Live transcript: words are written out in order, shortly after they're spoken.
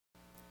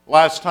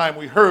Last time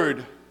we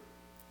heard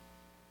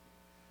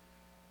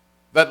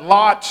that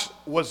Lot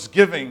was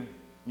giving,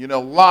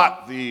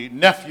 Lot, the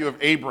nephew of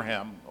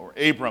Abraham, or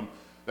Abram,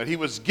 that he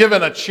was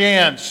given a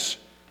chance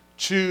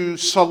to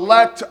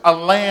select a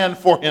land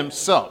for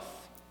himself.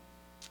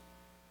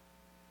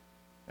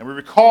 And we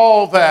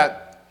recall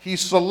that he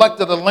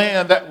selected a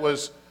land that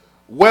was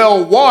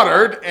well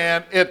watered,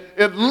 and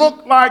it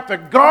looked like the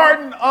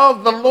garden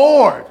of the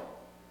Lord.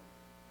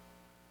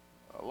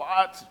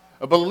 Lot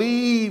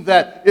believed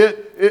that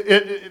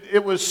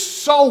it was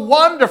so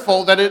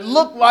wonderful that it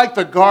looked like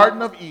the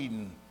Garden of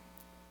Eden.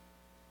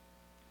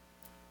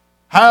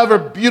 However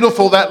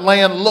beautiful that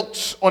land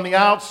looked on the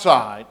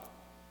outside,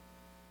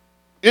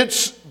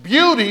 its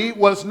beauty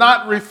was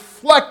not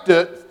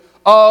reflective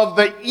of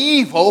the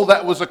evil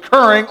that was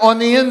occurring on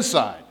the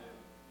inside.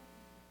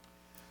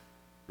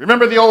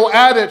 Remember the old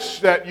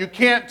adage that you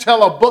can't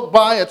tell a book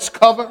by its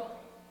cover?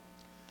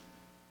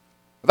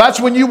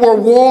 That's when you were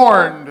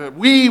warned,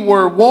 we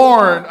were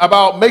warned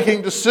about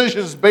making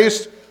decisions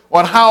based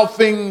on how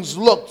things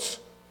looked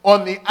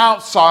on the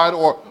outside,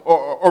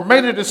 or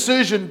made a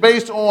decision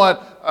based on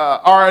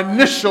our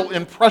initial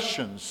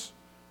impressions.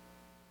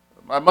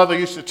 My mother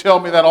used to tell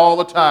me that all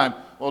the time.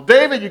 Well,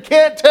 David, you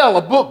can't tell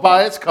a book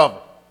by its cover.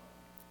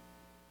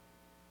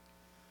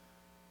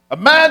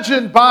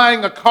 Imagine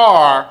buying a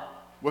car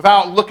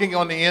without looking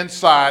on the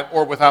inside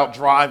or without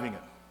driving it.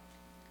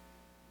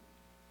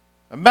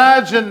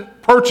 Imagine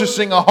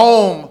purchasing a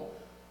home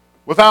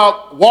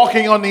without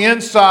walking on the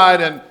inside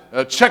and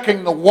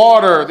checking the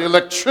water, the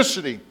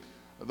electricity,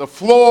 the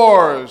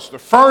floors, the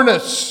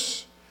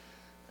furnace,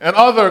 and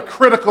other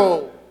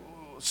critical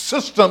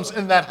systems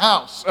in that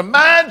house.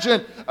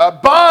 Imagine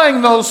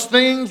buying those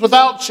things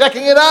without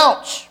checking it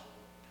out.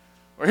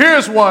 Well,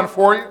 here's one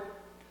for you.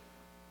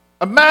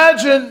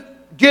 Imagine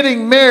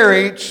getting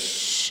married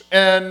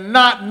and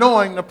not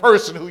knowing the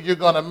person who you're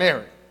going to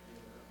marry.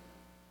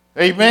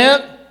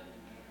 Amen?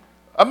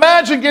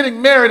 Imagine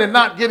getting married and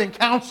not getting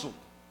counsel.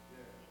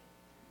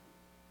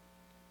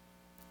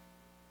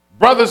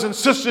 Brothers and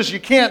sisters, you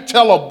can't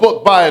tell a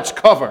book by its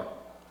cover.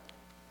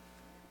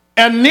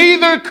 And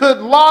neither could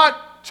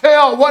Lot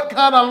tell what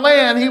kind of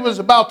land he was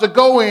about to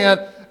go in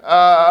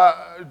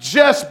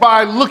just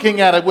by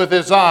looking at it with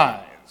his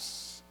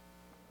eyes.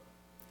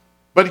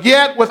 But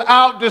yet,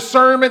 without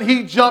discernment,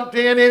 he jumped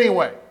in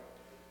anyway.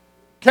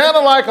 Kind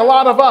of like a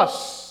lot of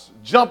us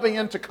jumping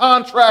into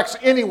contracts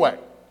anyway.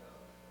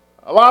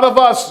 A lot of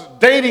us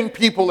dating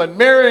people and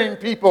marrying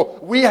people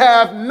we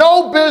have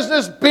no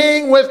business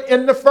being with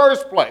in the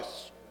first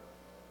place.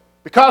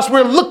 Because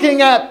we're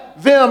looking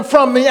at them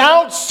from the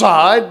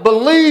outside,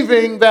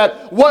 believing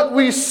that what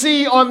we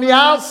see on the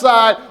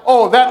outside,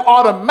 that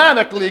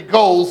automatically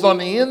goes on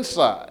the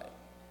inside.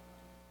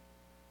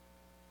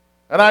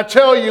 And I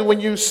tell you, when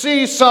you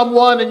see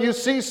someone and you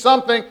see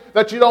something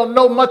that you don't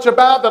know much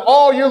about, that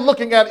all you're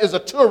looking at is a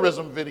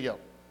tourism video.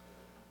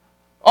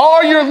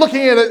 All you're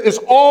looking at is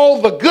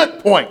all the good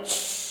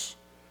points.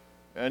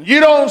 And you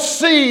don't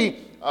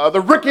see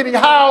the rickety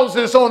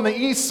houses on the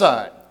east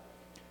side.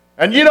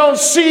 And you don't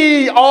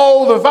see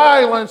all the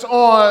violence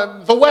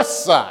on the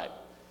west side.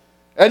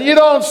 And you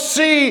don't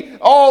see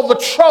all the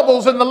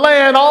troubles in the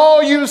land.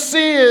 All you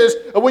see is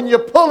when you're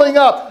pulling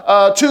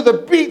up to the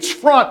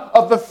beachfront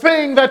of the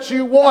thing that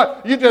you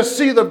want, you just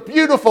see the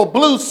beautiful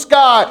blue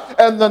sky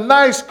and the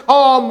nice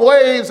calm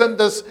waves and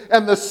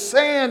the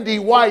sandy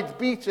white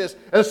beaches,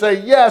 and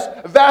say, yes,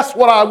 that's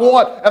what I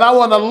want, and I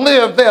want to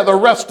live there the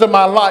rest of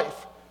my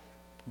life.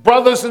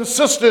 Brothers and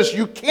sisters,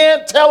 you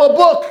can't tell a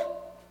book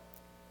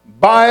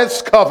by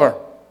its cover.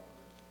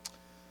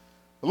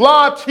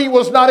 Lot, he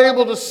was not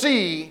able to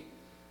see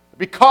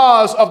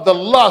because of the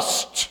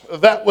lust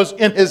that was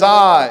in his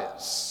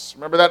eyes.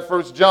 Remember that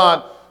 1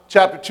 John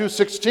chapter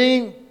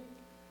 2:16? It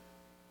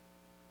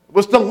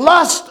was the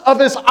lust of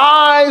his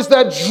eyes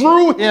that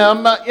drew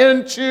him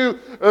into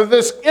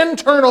this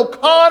internal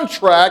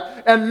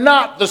contract and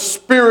not the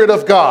Spirit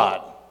of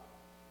God.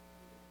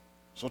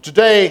 So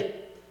today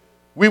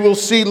we will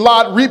see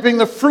Lot reaping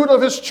the fruit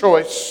of his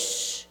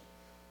choice.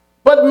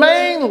 But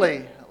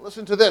mainly,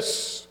 listen to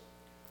this,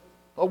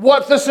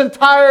 what this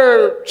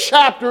entire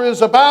chapter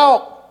is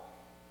about.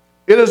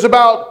 It is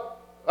about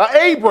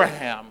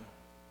Abraham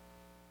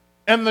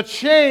and the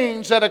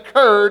change that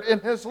occurred in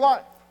his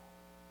life.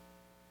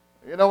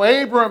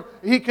 Abram,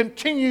 he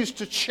continues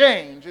to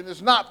change, and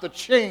it's not the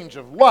change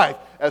of life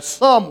as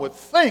some would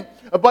think,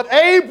 but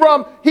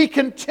Abram, he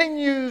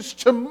continues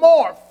to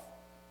morph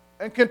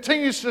and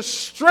continues to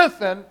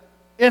strengthen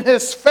in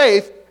his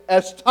faith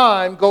as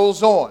time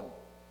goes on.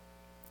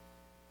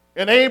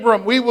 In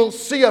Abram, we will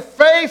see a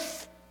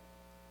faith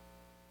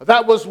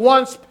that was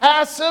once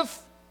passive,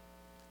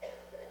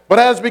 but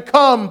has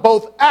become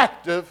both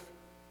active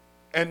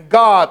and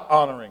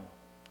God-honoring.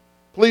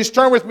 Please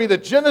turn with me to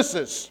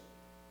Genesis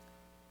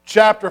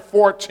chapter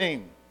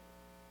 14.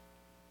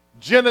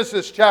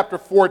 Genesis chapter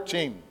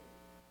 14.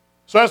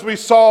 So as we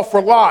saw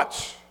for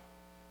Lot,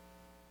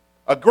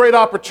 a great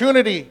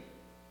opportunity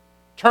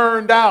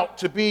turned out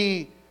to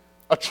be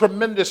a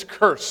tremendous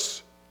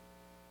curse.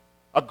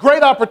 A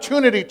great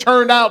opportunity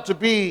turned out to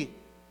be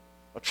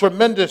a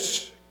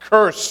tremendous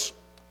curse.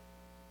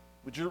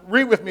 Would you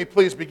read with me,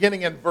 please,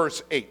 beginning in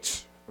verse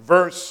 8?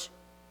 Verse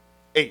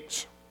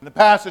 8. And the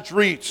passage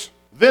reads,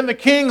 "Then the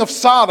king of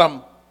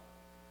Sodom,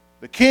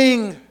 the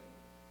king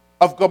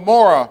of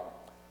Gomorrah,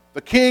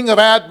 the king of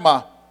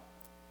Admah,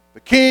 the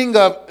king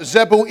of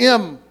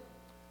Zeboim,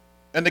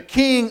 and the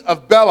king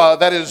of Bela,"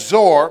 that is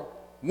Zor,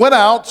 "went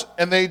out,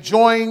 and they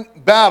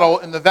joined battle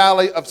in the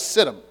valley of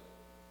Siddim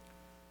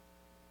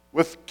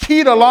with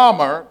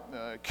Chedorlaomer,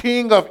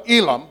 king of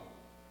Elam,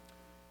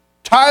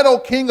 Tidal,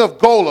 king of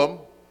Golim,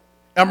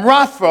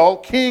 Amraphel,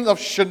 king of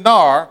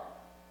Shinar,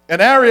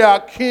 and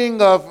Arioch,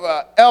 king of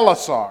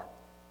Elasar.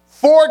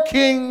 4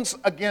 kings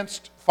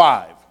against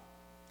 5.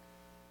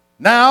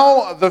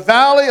 Now the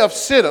valley of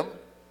Siddim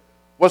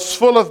was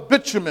full of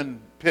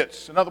bitumen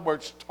pits," in other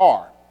words,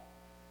 tar.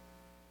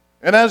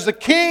 "And as the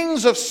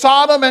kings of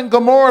Sodom and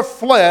Gomorrah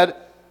fled,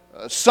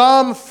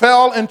 some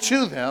fell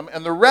into them,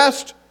 and the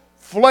rest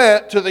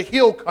fled to the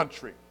hill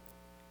country.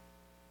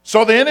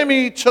 So the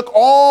enemy took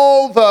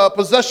all the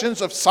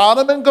possessions of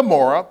Sodom and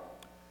Gomorrah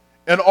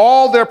and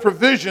all their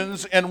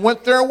provisions and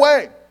went their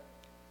way.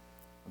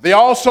 They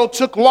also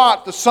took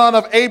Lot, the son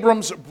of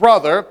Abram's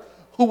brother,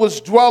 who was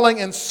dwelling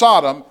in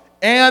Sodom,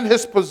 and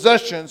his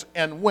possessions,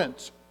 and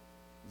went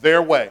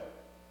their way."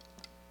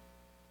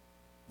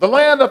 The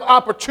land of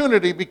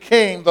opportunity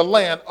became the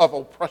land of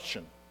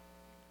oppression.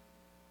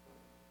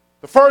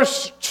 The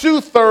first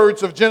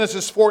 2/3 of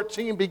Genesis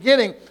 14,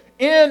 beginning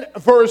in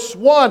verse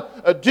 1,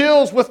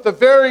 deals with the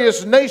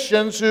various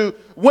nations who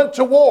went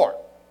to war.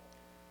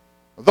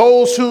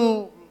 Those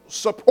who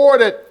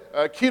supported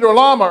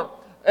Chedorlaomer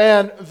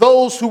and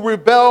those who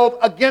rebelled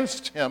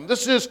against him.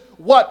 This is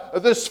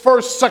what this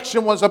first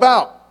section was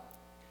about.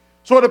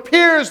 So it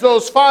appears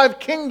those 5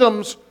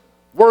 kingdoms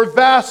were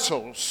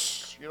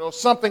vassals,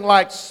 something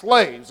like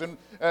slaves. And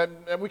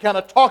we kind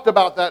of talked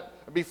about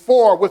that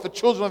before with the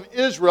children of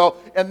Israel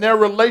and their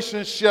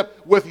relationship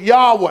with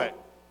Yahweh.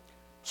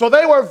 So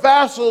they were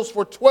vassals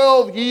for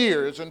 12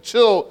 years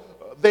until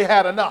they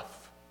had enough.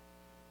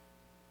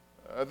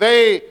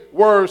 They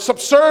were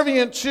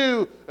subservient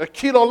to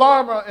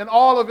Chedorlaomer and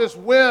all of his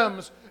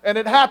whims, and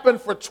it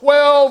happened for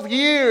 12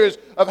 years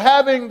of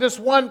having this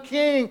one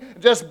king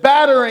just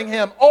battering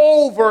him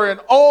over and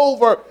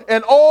over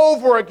and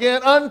over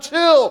again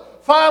until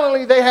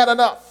finally they had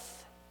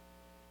enough.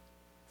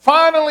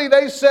 Finally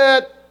they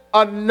said,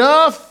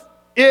 enough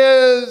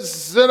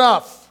is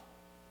enough.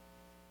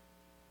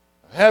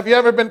 Have you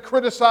ever been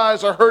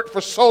criticized or hurt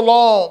for so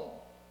long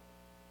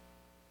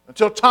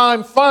until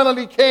time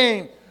finally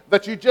came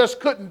that you just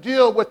couldn't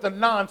deal with the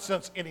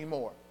nonsense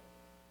anymore?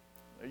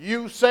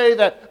 You say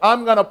that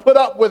I'm going to put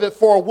up with it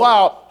for a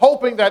while,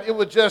 hoping that it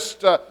would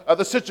just,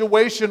 the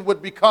situation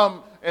would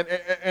become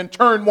and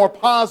turn more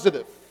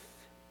positive.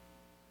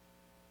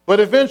 But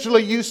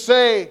eventually you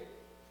say,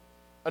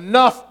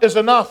 enough is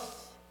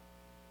enough,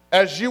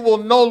 as you will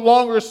no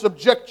longer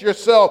subject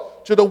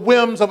yourself to the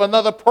whims of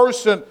another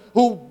person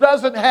who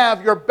doesn't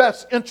have your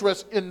best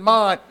interest in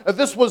mind.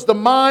 This was the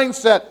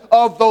mindset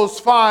of those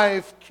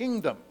 5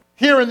 kingdoms.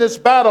 Here in this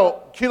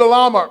battle,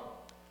 Chedorlaomer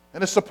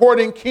and his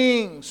supporting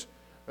kings,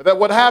 that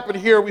what happened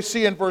here we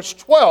see in verse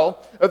 12,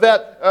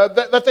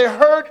 that they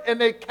heard and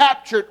they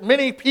captured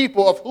many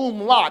people, of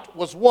whom Lot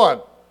was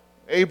one,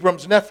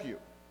 Abram's nephew.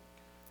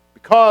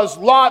 Because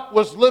Lot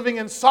was living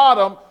in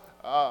Sodom,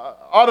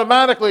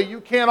 automatically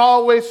you can't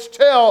always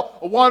tell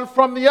one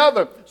from the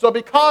other. So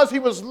because he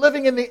was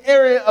living in the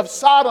area of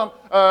Sodom,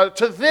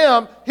 to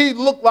them he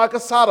looked like a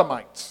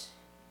Sodomite.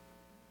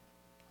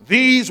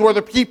 These were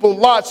the people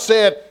Lot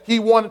said he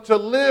wanted to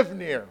live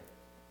near,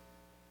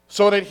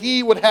 so that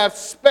he would have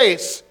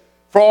space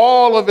for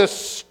all of his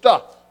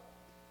stuff.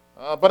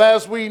 But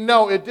as we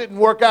know, it didn't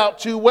work out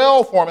too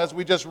well for him, as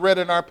we just read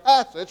in our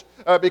passage,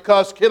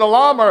 because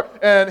Chedorlaomer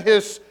and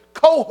his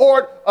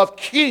cohort of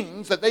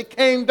kings, that they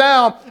came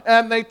down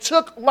and they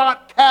took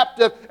Lot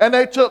captive and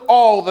they took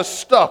all the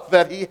stuff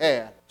that he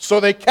had. So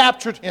they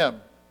captured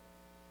him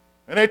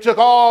and they took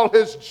all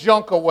his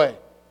junk away.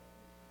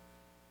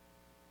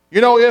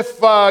 If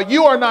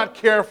you are not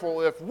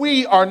careful, if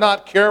we are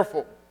not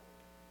careful,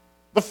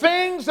 the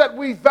things that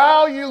we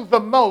value the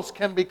most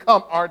can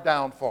become our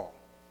downfall.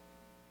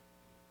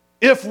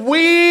 If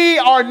we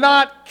are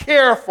not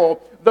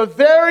careful, the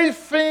very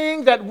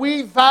thing that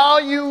we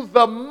value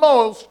the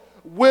most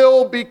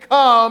will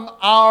become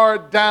our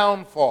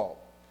downfall.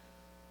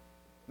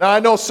 Now, I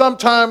know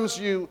sometimes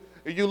you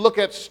look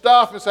at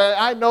stuff and say,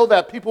 I know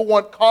that people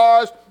want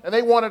cars, and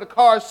they wanted a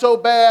car so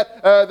bad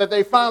that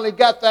they finally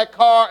got that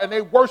car, and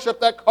they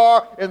worship that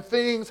car, and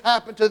things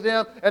happen to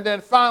them, and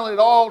then finally it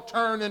all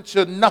turned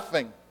into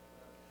nothing.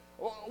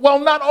 Well,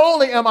 not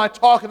only am I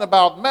talking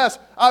about mess,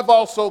 I've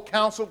also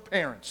counseled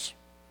parents.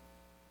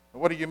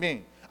 What do you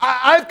mean?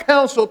 I've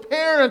counseled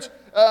parents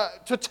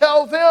to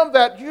tell them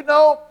that,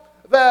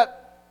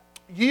 that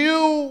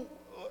you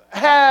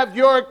have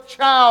your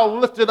child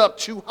lifted up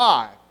too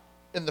high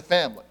in the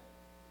family.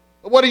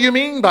 What do you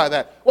mean by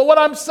that? Well, what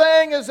I'm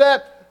saying is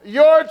that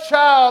your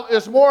child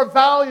is more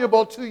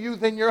valuable to you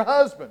than your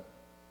husband,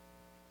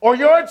 or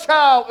your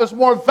child is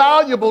more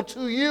valuable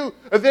to you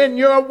than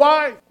your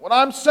wife. What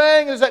I'm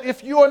saying is that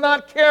if you are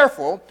not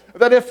careful,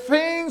 that if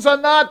things are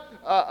not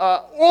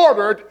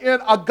ordered in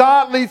a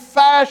godly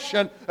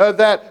fashion,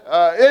 that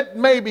it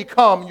may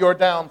become your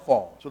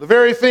downfall. So the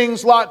very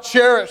things Lot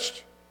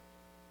cherished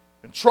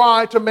and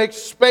tried to make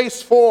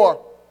space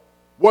for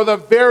were the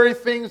very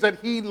things that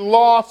he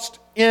lost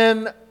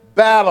in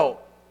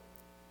battle.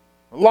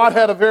 Lot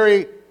had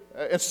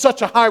in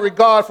such a high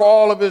regard for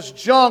all of his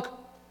junk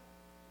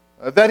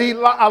that he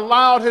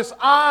allowed his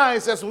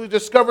eyes, as we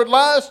discovered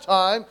last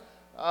time,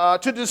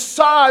 to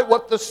decide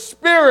what the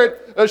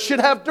Spirit should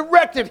have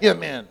directed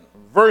him in.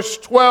 Verse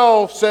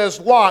 12 says,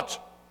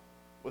 Lot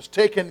was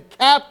taken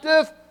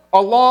captive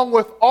along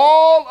with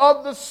all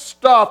of the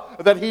stuff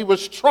that he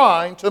was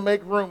trying to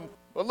make room for.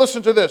 But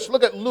listen to this.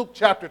 Look at Luke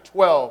chapter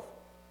 12,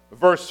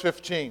 verse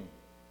 15.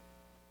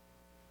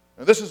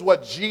 And this is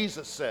what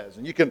Jesus says,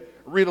 and you can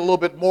read a little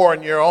bit more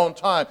in your own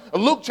time.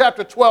 Luke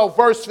chapter 12,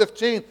 verse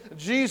 15,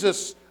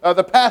 Jesus,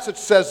 the passage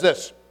says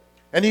this,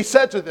 and he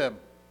said to them,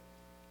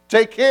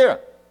 take care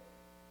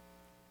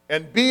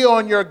and be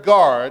on your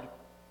guard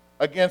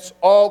against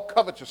all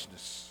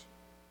covetousness.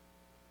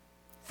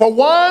 For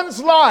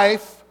one's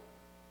life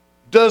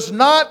does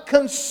not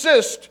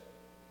consist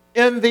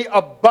in the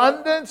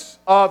abundance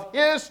of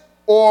his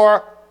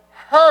or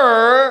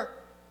her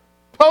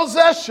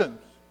possessions.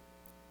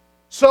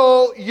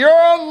 So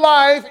your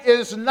life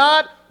is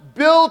not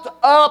built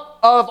up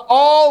of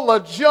all the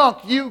junk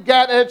you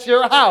got at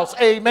your house.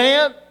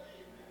 Amen?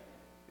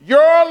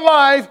 Your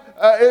life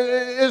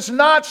is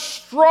not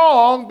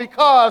strong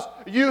because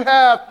you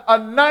have a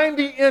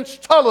 90-inch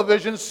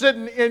television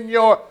sitting in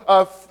your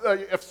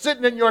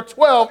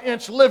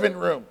 12-inch living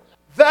room.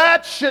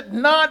 That should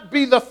not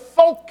be the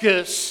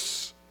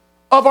focus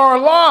of our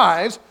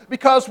lives,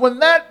 because when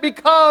that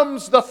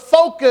becomes the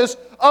focus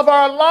of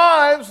our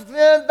lives,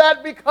 then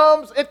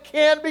it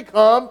can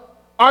become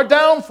our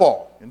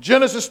downfall. In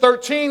Genesis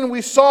 13,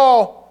 we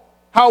saw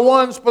how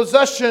one's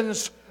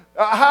possessions,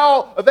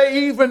 how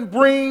they even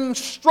bring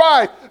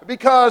strife,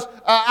 because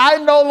I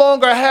no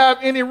longer have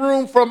any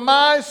room for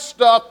my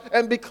stuff,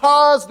 and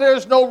because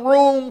there's no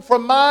room for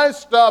my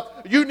stuff,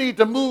 you need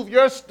to move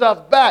your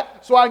stuff back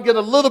so I can get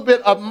a little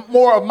bit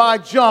more of my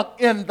junk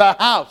in the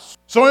house.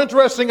 So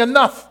interesting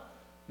enough,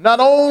 not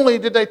only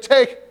did they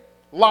take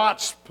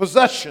Lot's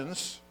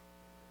possessions,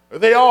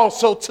 they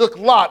also took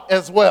Lot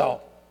as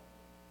well.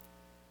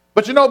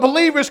 But you know,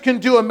 believers can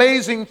do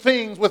amazing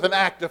things with an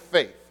act of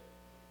faith.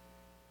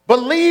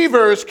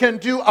 Believers can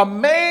do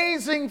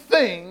amazing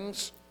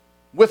things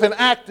with an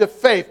act of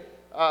faith.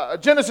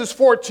 Genesis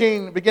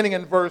 14, beginning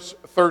in verse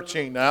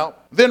 13 now.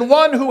 Then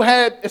one who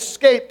had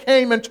escaped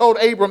came and told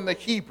Abram the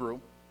Hebrew,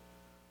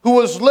 who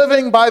was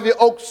living by the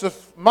oaks of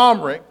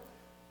Mamre,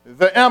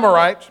 the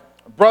Amorite,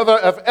 brother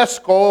of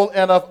Eshcol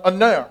and of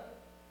Aner.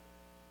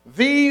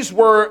 These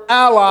were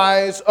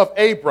allies of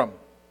Abram.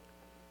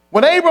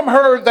 When Abram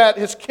heard that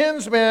his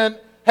kinsmen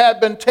had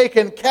been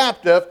taken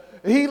captive,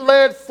 he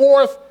led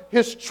forth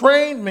his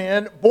trained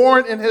men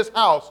born in his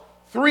house,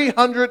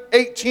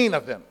 318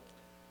 of them,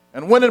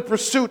 and went in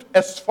pursuit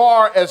as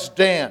far as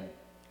Dan.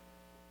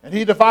 And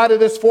he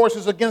divided his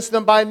forces against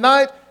them by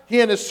night,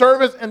 he and his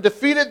servants, and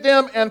defeated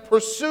them and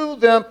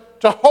pursued them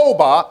to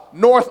Hobah,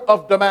 north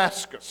of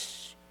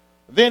Damascus.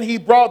 Then he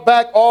brought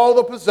back all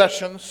the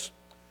possessions,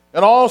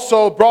 and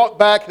also brought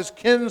back his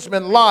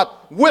kinsman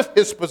Lot with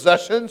his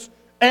possessions,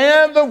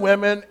 and the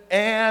women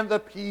and the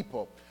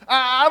people.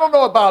 I don't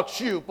know about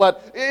you,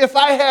 but if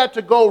I had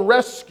to go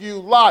rescue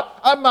Lot,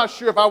 I'm not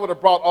sure if I would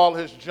have brought all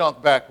his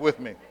junk back with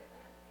me.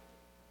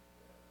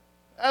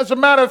 As a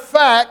matter of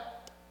fact,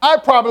 I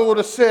probably would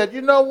have said,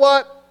 you know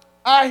what?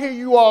 I hear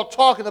you all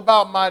talking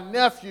about my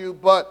nephew,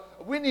 but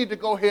we need to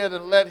go ahead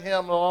and let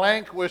him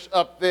languish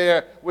up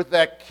there with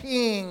that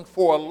king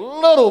for a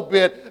little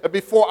bit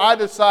before I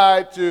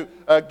decide to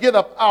get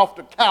up off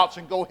the couch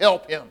and go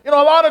help him. You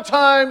know, a lot of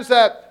times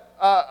that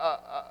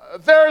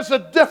there's a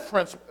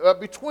difference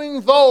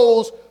between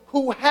those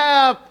who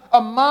have a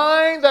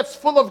mind that's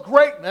full of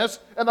greatness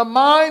and a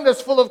mind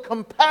that's full of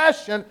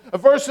compassion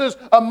versus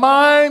a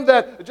mind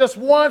that just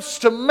wants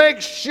to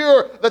make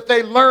sure that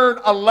they learn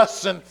a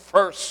lesson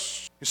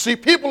first. You see,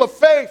 people of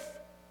faith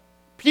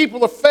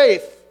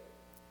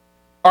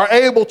are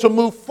able to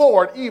move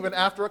forward even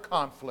after a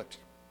conflict.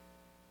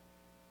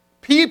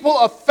 People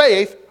of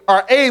faith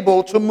are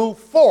able to move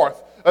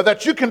forth,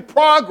 that you can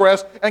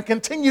progress and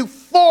continue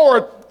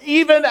forward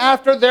even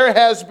after there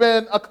has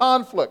been a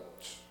conflict.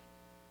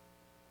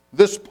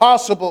 This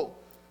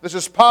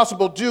is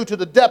possible due to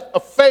the depth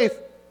of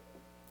faith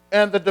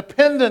and the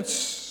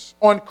dependence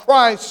on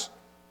Christ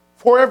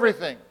for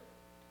everything.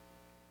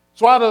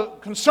 So out of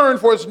concern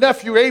for his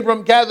nephew,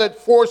 Abram gathered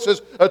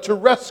forces to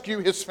rescue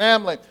his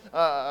family.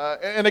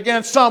 And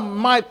again, some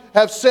might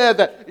have said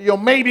that,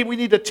 maybe we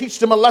need to teach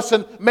them a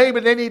lesson. Maybe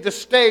they need to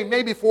stay,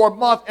 maybe for a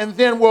month, and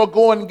then we'll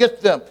go and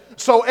get them.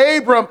 So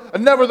Abram,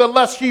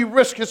 nevertheless, he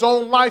risked his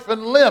own life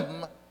and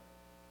limb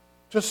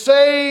to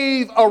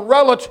save a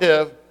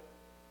relative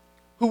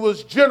who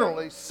was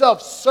generally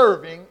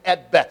self-serving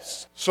at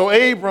best. So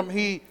Abram,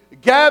 he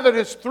gathered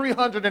his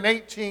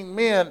 318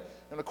 men.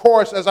 And of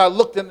course, as I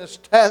looked in this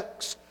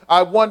text,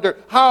 I wonder,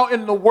 how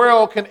in the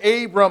world can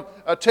Abram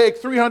take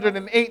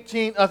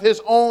 318 of his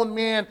own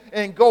men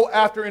and go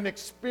after an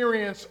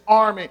experienced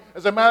army?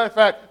 As a matter of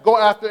fact, go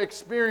after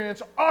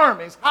experienced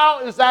armies.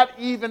 How is that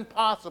even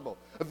possible?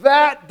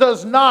 That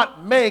does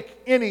not make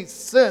any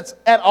sense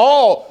at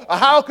all.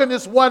 How can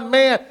this one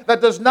man that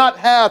does not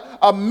have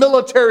a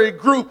military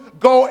group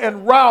go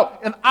and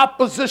rout an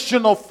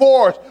oppositional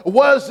force?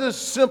 Was this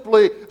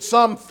simply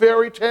some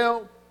fairy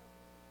tale?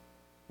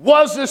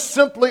 Was this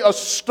simply a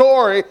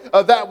story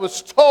that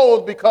was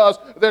told because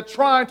they're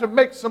trying to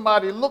make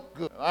somebody look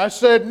good? I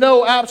said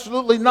no,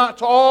 absolutely not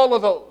to all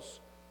of those.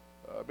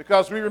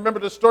 Because we remember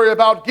the story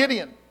about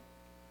Gideon,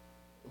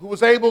 who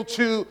was able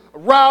to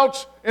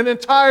rout an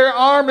entire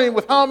army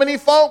with how many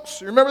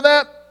folks? You remember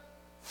that?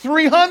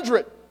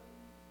 300.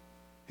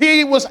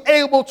 He was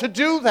able to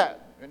do that.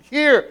 And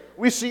here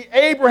we see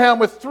Abraham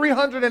with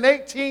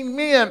 318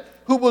 men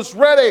who was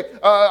ready,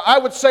 I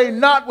would say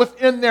not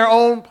within their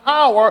own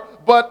power,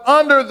 but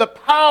under the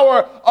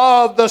power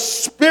of the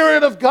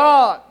Spirit of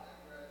God.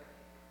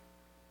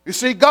 You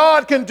see,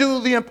 God can do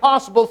the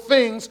impossible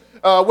things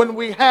when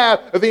we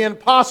have the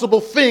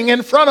impossible thing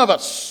in front of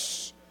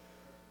us.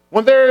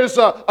 When there is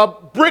a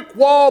brick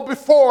wall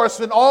before us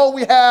and all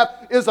we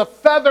have is a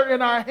feather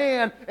in our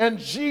hand and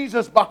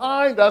Jesus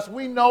behind us,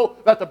 we know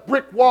that the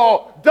brick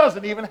wall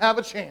doesn't even have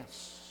a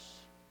chance.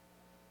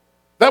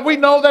 That we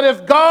know that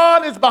if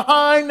God is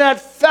behind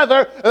that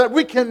feather, that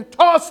we can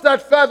toss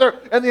that feather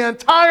and the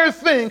entire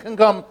thing can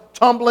come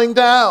tumbling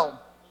down.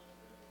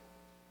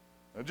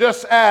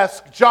 Just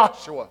ask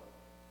Joshua.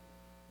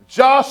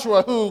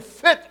 Joshua, who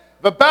fit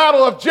the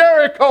battle of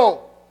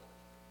Jericho.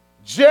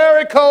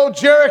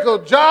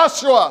 Jericho.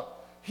 Joshua,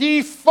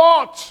 he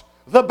fought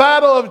the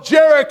battle of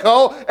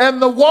Jericho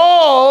and the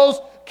walls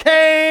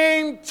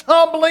came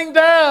tumbling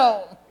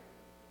down.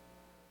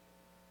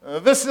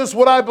 This is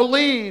what I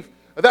believe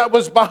that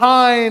was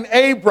behind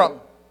Abram.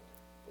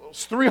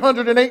 Those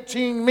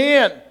 318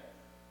 men.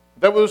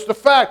 That was the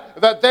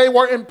fact that they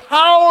were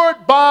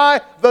empowered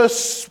by the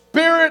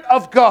Spirit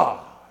of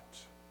God.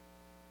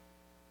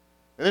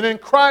 And in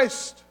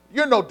Christ,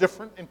 you're no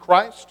different in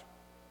Christ.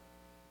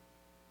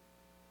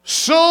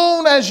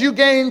 Soon as you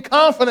gain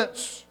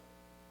confidence,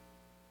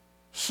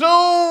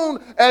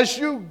 soon as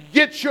you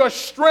get your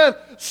strength,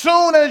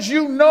 soon as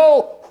you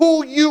know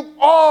who you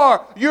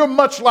are, you're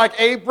much like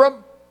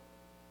Abram.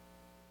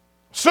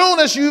 Soon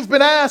as you've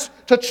been asked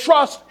to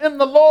trust in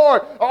the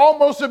Lord,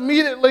 almost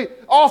immediately,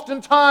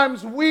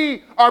 oftentimes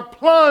we are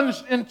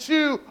plunged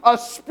into a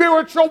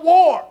spiritual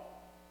war.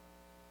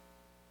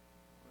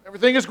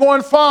 Everything is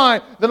going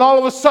fine. Then all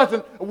of a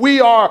sudden,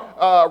 we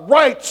are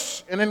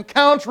right and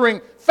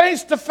encountering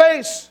face to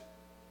face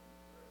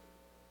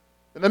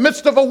in the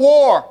midst of a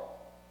war.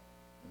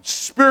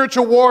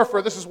 Spiritual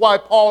warfare. This is why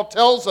Paul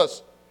tells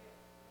us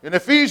in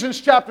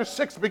Ephesians chapter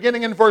 6,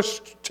 beginning in verse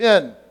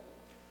 10.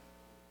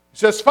 He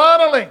says,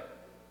 finally,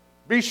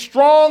 be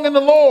strong in the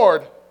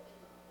Lord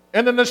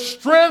and in the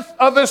strength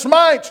of his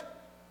might.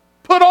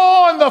 Put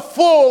on the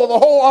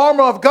whole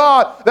armor of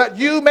God, that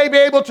you may be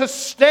able to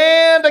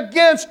stand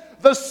against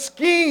the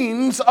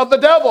schemes of the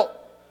devil.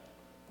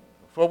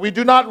 For we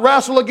do not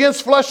wrestle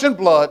against flesh and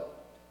blood,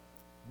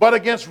 but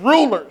against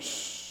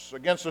rulers,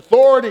 against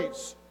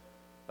authorities,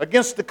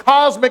 against the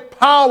cosmic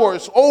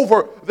powers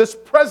over this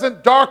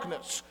present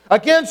darkness,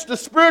 against the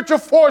spiritual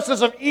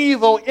forces of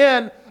evil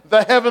in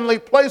the heavenly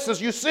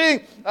places. You see,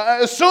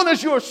 as soon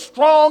as you are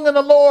strong in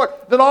the Lord,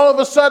 then all of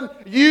a sudden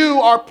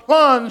you are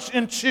plunged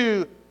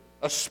into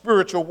a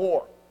spiritual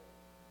war.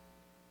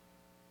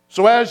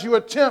 So as you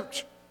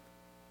attempt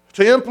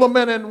to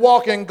implement and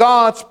walk in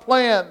God's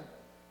plan,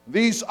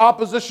 these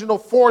oppositional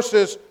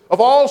forces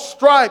of all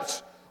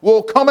stripes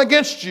will come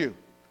against you.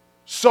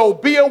 So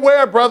be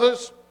aware,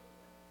 brothers.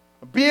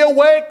 Be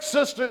awake,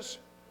 sisters.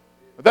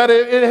 That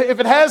if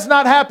it has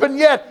not happened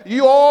yet,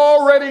 you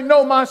already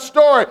know my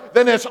story,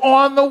 then it's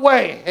on the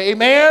way.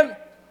 Amen?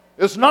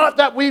 It's not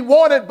that we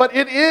want it, but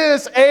it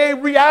is a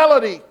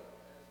reality.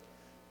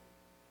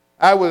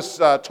 I was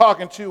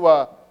talking to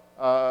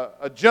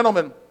a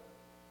gentleman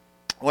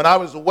when I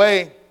was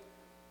away,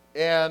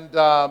 and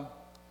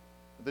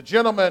the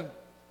gentleman,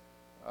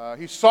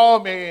 he saw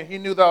me and he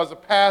knew that I was a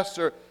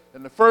pastor,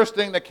 and the first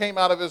thing that came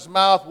out of his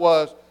mouth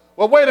was,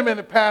 well, wait a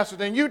minute, Pastor,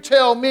 then you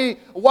tell me,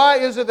 why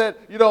is it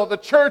that, the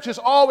church is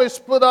always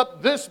split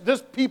up, this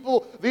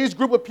people, these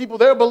group of people,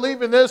 they're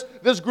believing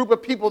this group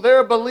of people,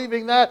 they're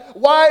believing that.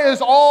 Why is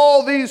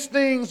all these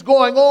things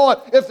going on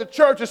if the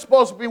church is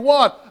supposed to be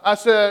one? I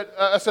said,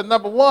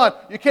 number one,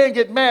 you can't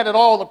get mad at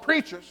all the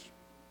preachers.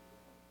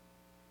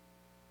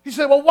 He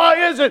said, well,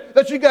 why is it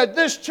that you got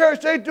this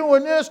church, they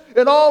doing this,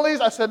 and all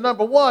these? I said,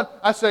 number one,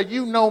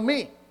 you know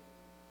me.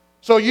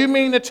 So you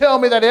mean to tell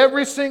me that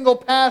every single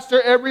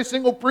pastor, every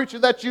single preacher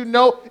that you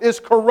know is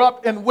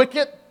corrupt and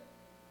wicked?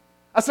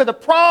 I said the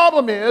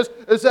problem is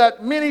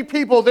that many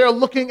people, they're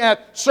looking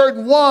at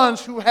certain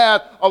ones who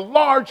have a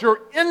larger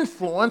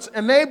influence,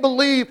 and they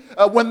believe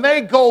when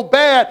they go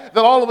bad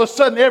that all of a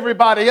sudden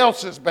everybody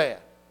else is bad.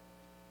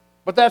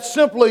 But that's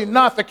simply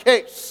not the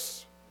case.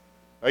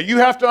 You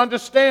have to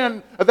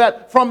understand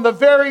that from the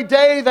very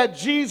day that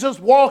Jesus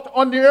walked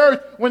on the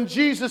earth, when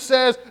Jesus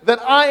says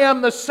that I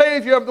am the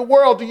Savior of the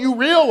world, do you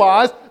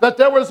realize that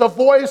there was a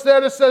voice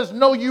there that says,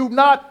 no, you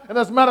not? And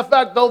as a matter of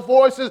fact, those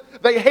voices,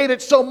 they hated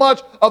so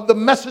much of the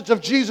message of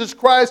Jesus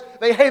Christ,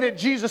 they hated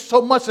Jesus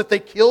so much that they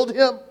killed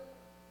him.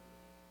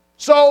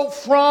 So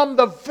from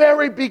the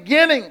very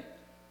beginning,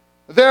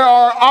 there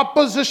are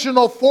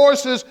oppositional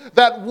forces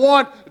that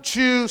want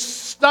to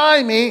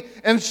stymie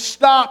and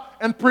stop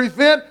and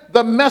prevent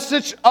the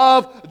message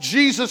of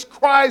Jesus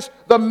Christ,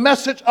 the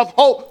message of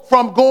hope,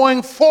 from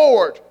going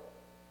forward.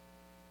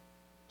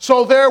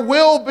 So there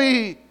will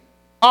be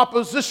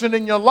opposition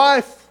in your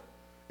life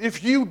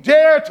if you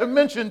dare to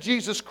mention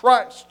Jesus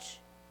Christ.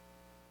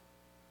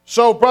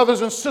 So,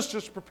 brothers and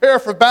sisters, prepare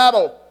for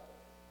battle,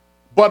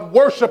 but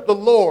worship the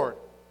Lord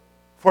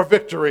for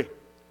victory.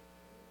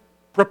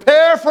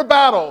 Prepare for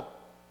battle,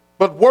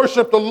 but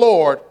worship the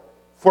Lord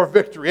for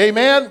victory.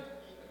 Amen?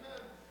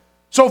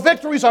 So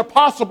victories are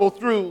possible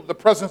through the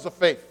presence of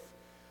faith.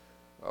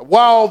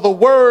 While the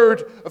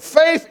word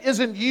faith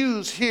isn't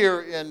used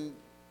here in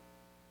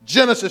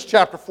Genesis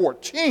chapter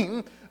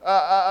 14,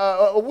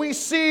 we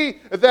see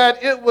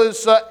that it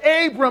was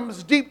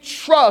Abram's deep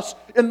trust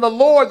in the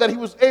Lord that he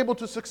was able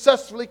to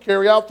successfully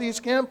carry out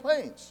these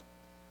campaigns.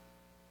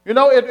 You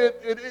know,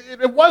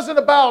 it wasn't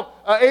about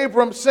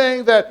Abram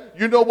saying that,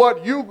 you know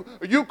what,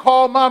 you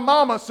called my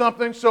mama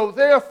something, so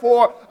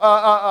therefore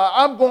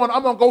I'm going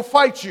to go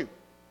fight you.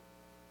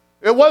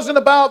 It wasn't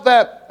about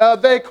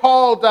that they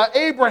called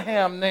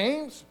Abraham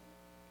names.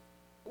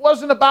 It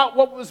wasn't about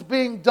what was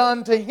being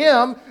done to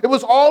him. It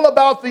was all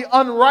about the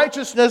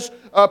unrighteousness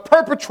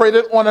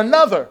perpetrated on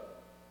another.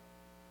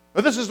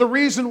 But this is the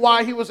reason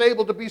why he was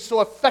able to be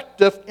so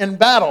effective in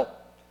battle.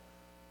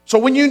 So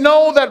when you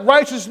know that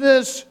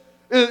righteousness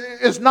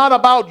is not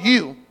about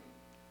you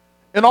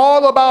and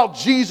all about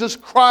Jesus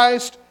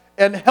Christ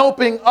and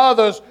helping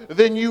others,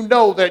 then you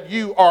know that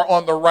you are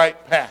on the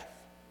right path.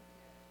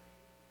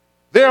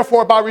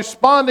 Therefore, by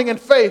responding in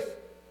faith,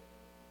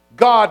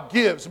 God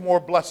gives more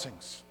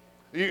blessings.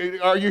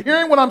 Are you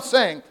hearing what I'm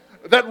saying?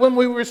 That when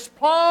we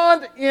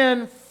respond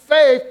in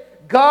faith,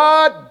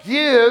 God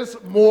gives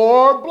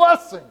more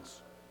blessings.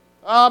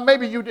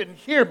 Maybe you didn't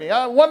hear me.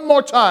 One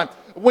more time.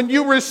 When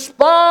you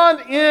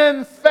respond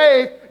in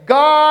faith,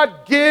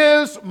 God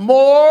gives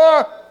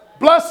more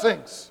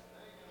blessings.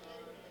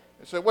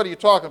 You say, what are you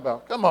talking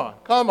about? Come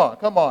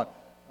on.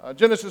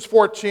 Genesis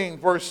 14,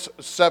 verse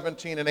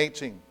 17 and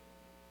 18.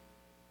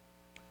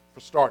 For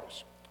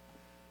starters.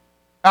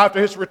 After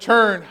his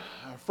return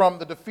from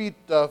the defeat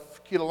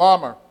of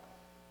Kedorlaomer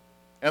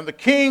and the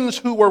kings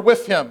who were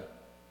with him,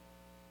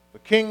 the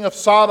king of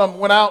Sodom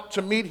went out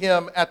to meet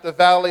him at the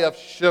valley of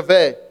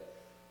Shaveh,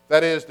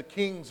 that is, the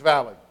king's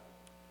valley.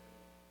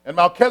 And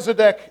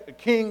Melchizedek,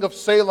 king of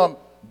Salem,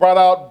 brought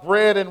out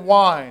bread and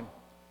wine.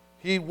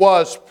 He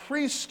was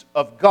priest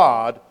of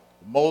God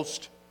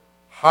Most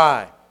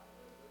High.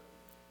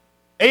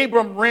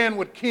 Abram ran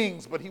with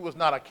kings, but he was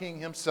not a king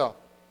himself.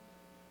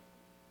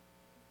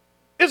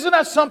 Isn't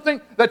that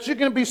something that you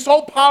can be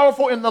so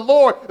powerful in the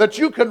Lord that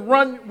you can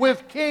run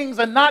with kings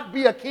and not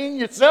be a king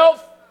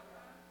yourself?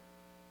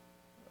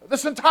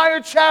 This entire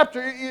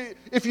chapter,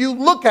 if you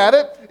look at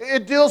it,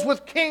 it deals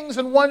with kings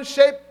in one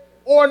shape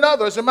or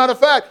another. As a matter of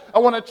fact, I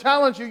want to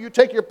challenge you. You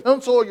take your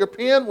pencil or your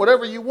pen,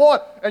 whatever you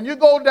want, and you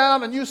go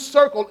down and you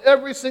circle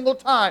every single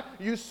time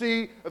you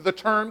see the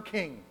term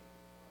king.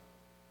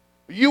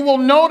 You will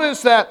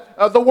notice that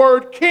the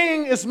word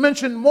king is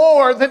mentioned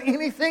more than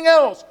anything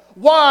else.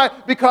 Why?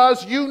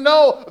 Because you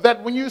know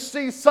that when you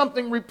see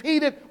something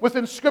repeated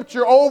within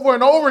Scripture over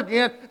and over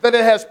again, that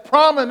it has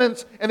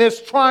prominence and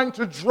is trying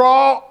to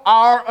draw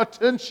our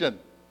attention.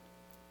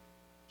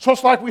 So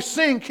it's like we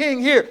sing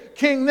king here,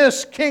 king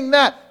this, king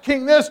that,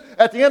 king this.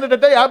 At the end of the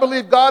day, I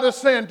believe God is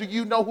saying, do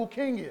you know who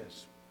king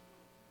is?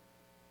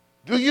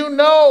 Do you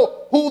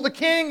know who the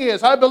king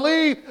is? I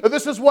believe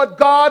this is what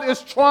God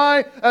is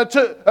trying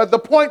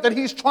the point that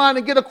he's trying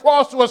to get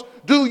across to us.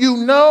 Do you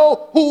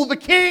know who the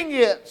king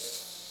is?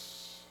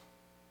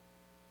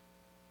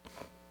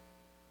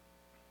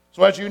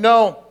 So as you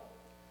know,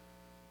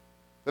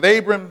 that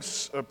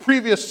Abram's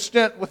previous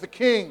stint with the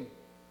king,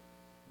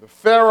 the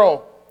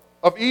Pharaoh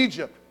of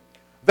Egypt,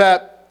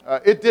 that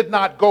it did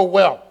not go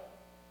well.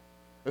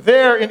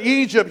 There in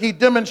Egypt, he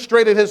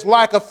demonstrated his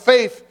lack of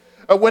faith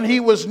when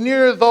he was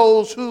near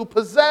those who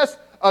possessed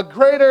a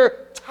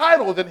greater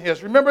title than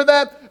his. Remember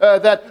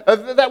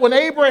that when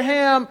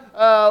Abraham,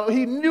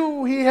 he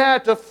knew he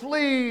had to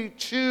flee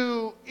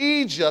to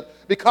Egypt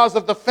because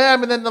of the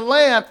famine in the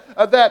land,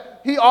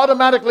 that he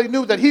automatically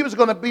knew that he was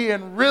going to be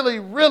in really,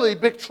 really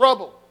big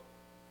trouble.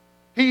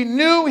 He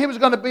knew he was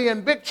going to be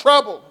in big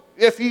trouble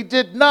if he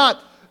did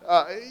not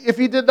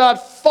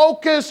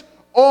focus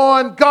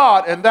on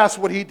God, and that's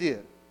what he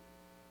did.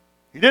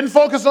 He didn't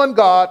focus on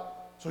God,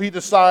 so he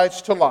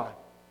decides to lie.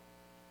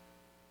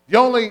 The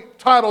only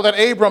title that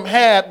Abram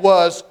had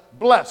was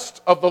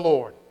blessed of the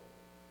Lord.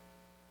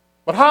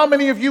 But how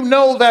many of you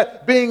know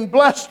that being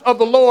blessed of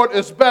the Lord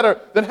is better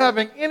than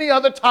having any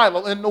other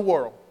title in the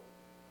world?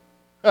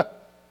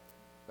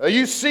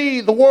 You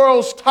see, the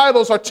world's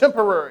titles are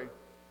temporary,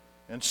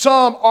 and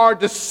some are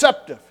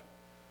deceptive.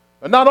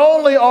 And not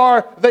only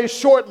are they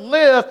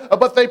short-lived,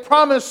 but they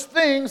promise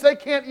things they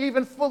can't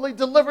even fully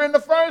deliver in the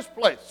first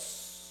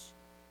place.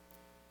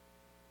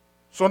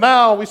 So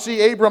now we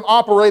see Abram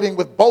operating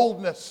with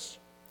boldness.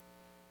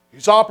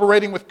 He's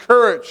operating with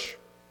courage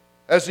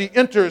as he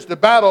enters the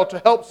battle to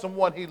help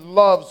someone he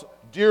loves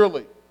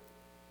dearly.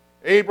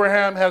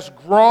 Abraham has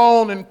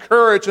grown in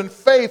courage and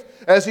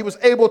faith as he was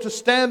able to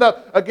stand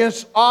up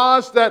against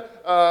odds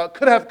that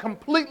could have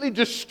completely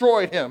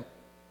destroyed him.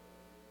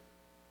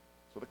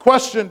 So the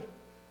question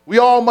we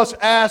all must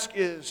ask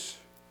is,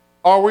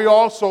 are we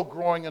also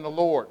growing in the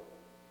Lord?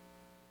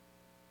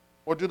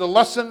 Or do the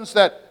lessons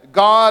that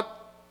God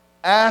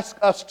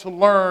asks us to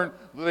learn,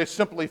 do they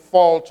simply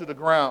fall to the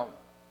ground?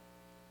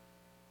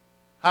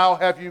 How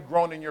have you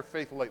grown in your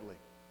faith lately?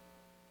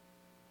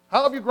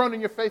 How have you grown in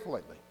your faith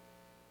lately?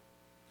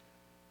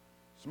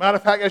 As a matter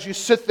of fact, as you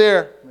sit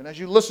there and as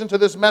you listen to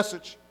this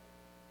message,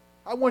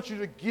 I want you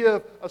to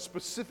give a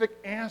specific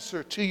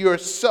answer to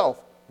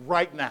yourself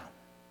right now.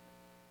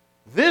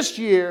 This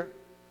year,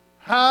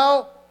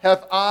 how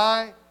have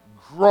I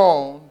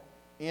grown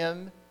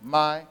in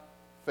my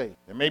faith?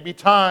 There may be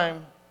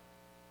time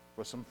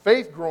for some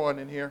faith growing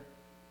in here.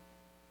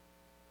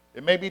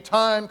 It may be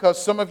time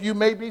because some of you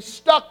may be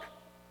stuck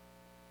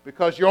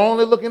because you're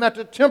only looking at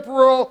the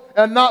temporal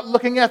and not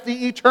looking at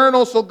the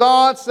eternal. So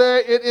God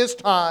said it is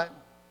time.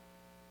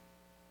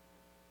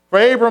 For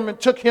Abram, it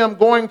took him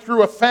going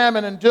through a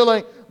famine and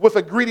dealing with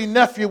a greedy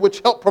nephew, which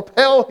helped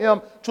propel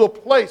him to a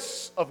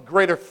place of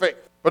greater faith.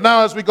 But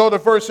now as we go to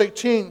verse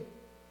 18,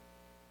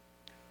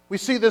 we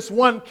see this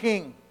one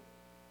king,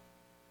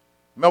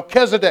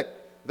 Melchizedek,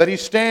 that he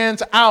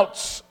stands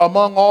out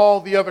among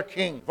all the other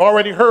kings. We've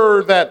already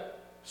heard that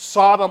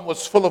Sodom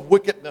was full of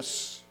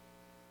wickedness.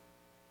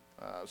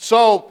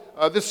 So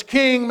this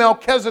king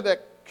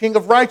Melchizedek, king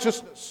of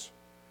righteousness,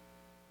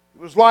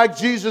 he was like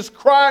Jesus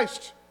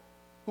Christ,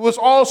 who was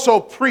also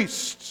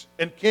priest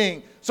and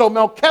king. So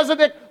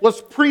Melchizedek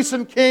was priest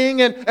and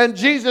king, and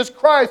Jesus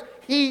Christ,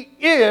 he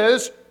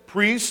is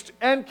priest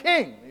and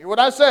king. You hear what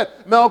I said?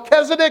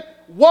 Melchizedek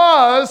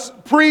was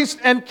priest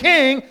and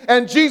king,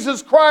 and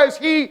Jesus Christ,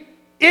 he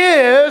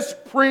is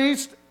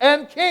priest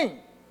and king.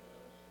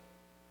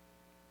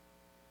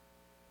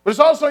 But it's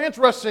also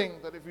interesting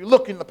that if you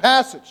look in the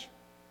passage,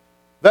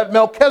 that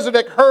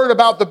Melchizedek heard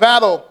about the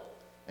battle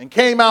and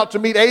came out to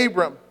meet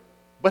Abram,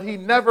 but he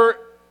never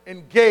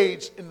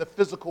engaged in the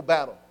physical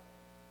battle.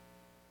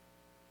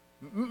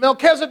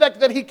 Melchizedek,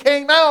 that he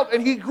came out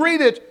and he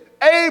greeted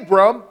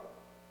Abram,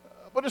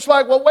 but it's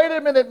like, well, wait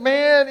a minute,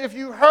 man, if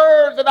you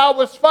heard that I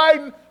was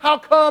fighting, how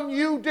come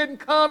you didn't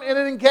come and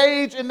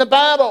engage in the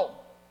battle?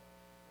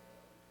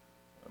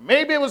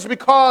 Maybe it was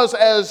because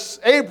as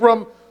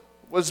Abram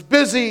was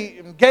busy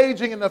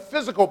engaging in the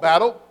physical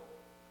battle,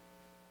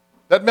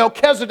 that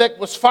Melchizedek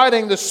was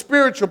fighting the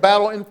spiritual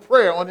battle in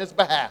prayer on his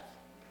behalf.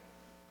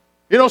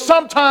 You know,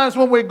 sometimes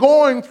when we're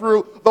going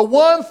through, the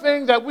one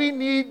thing that we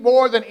need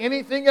more than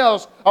anything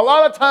else, a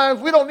lot of times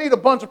we don't need a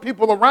bunch of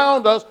people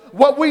around us.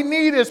 What we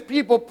need is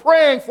people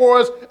praying for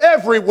us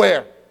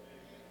everywhere.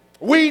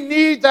 We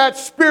need that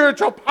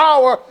spiritual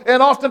power,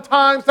 and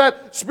oftentimes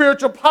that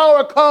spiritual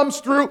power comes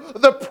through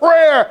the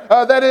prayer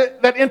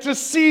that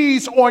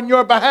intercedes on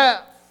your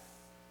behalf.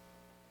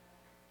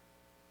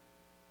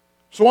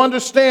 So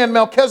understand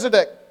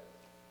Melchizedek,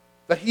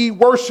 that he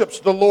worships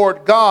the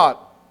Lord God.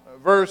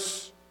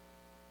 Verse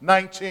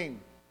 19.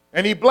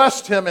 And he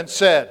blessed him and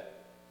said,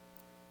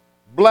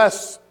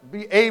 Blessed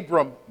be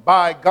Abram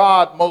by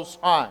God Most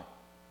High,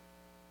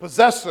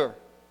 possessor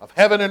of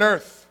heaven and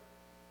earth.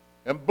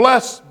 And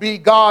blessed be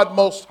God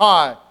Most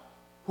High,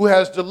 who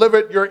has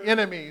delivered your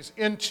enemies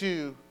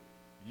into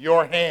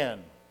your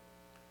hand.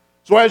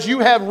 So as you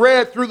have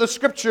read through the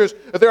scriptures,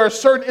 there are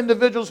certain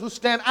individuals who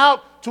stand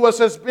out to us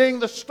as being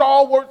the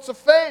stalwarts of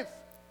faith.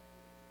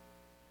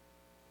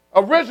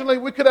 Originally,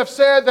 we could have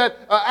said that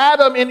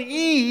Adam and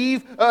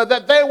Eve,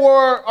 that they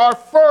were our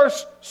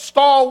first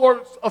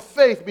stalwarts of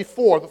faith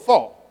before the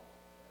fall.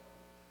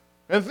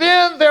 And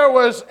then there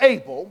was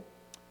Abel,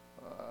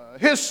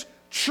 his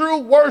true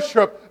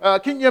worship.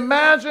 Can you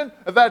imagine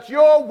that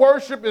your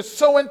worship is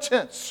so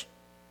intense?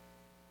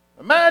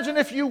 Imagine,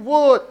 if you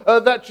would,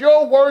 that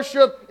your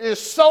worship is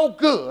so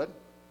good.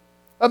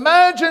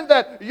 Imagine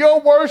that your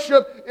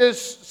worship is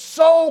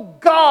so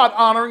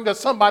God-honoring that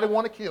somebody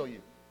want to kill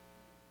you.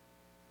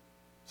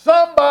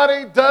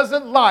 Somebody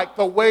doesn't like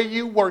the way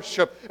you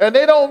worship, and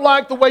they don't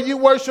like the way you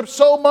worship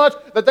so much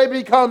that they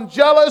become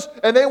jealous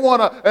and they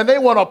want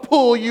to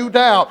pull you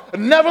down.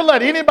 Never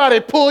let anybody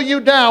pull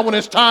you down when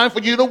it's time for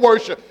you to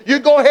worship. You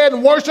go ahead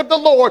and worship the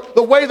Lord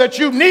the way that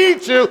you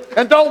need to,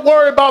 and don't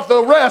worry about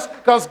the rest,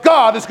 because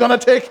God is going to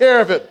take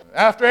care of it.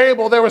 After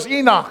Abel, there was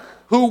Enoch,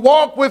 who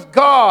walked with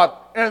God,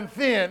 and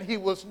then he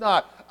was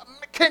not.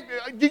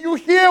 Do you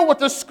hear what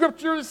the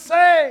scripture is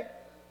saying?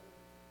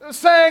 It's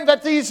saying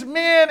that these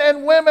men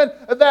and women,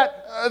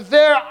 that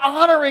their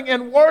honoring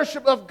and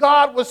worship of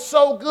God was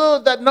so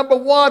good that, number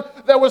one,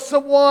 there was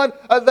someone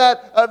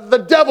that the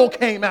devil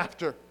came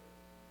after.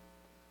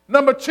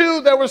 Number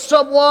two, there was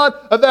someone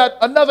that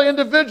another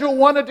individual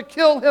wanted to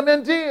kill him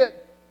and did.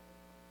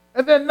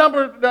 And then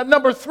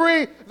number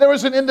three, there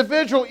was an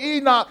individual,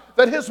 Enoch,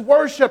 that his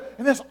worship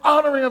and his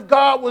honoring of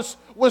God was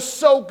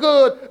so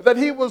good that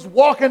he was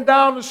walking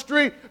down the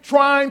street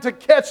trying to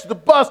catch the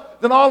bus.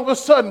 Then all of a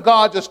sudden,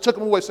 God just took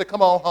him away and said,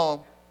 come on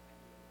home.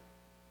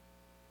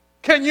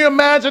 Can you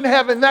imagine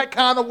having that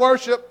kind of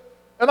worship?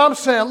 And I'm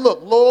saying,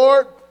 look,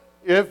 Lord,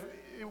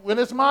 when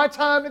it's my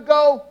time to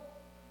go,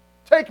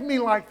 take me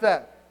like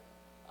that.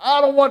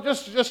 I don't want,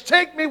 just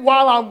take me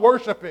while I'm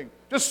worshiping.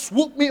 Just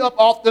swoop me up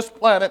off this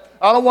planet.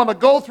 I don't want to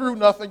go through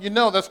nothing. You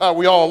know that's how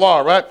we all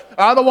are, right?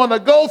 I don't want to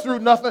go through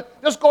nothing.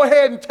 Just go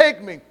ahead and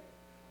take me.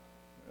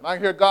 And I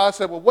hear God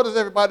say, well, what is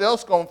everybody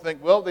else going to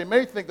think? Well, they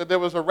may think that there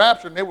was a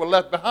rapture and they were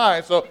left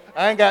behind, so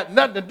I ain't got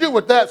nothing to do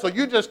with that, so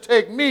you just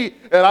take me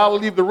and I'll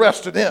leave the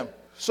rest to them.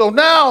 So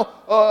now,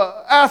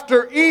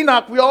 after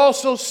Enoch, we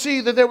also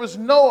see that there was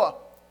Noah.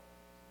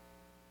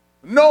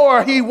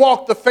 Noah, he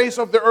walked the face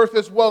of the earth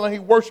as well, and he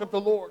worshiped the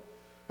Lord.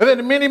 And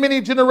then many,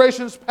 many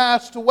generations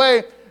passed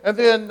away, and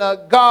then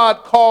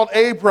God called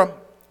Abram.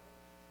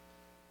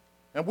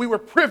 And we were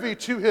privy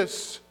to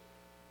his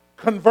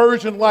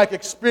conversion-like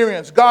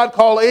experience. God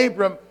called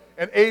Abram,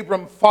 and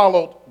Abram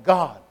followed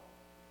God.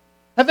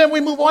 And then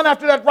we move on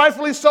after that,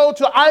 rightfully so,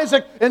 to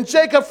Isaac and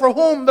Jacob, for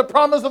whom the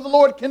promise of the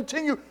Lord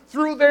continued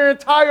through their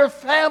entire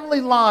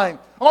family line,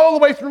 all the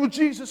way through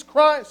Jesus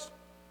Christ.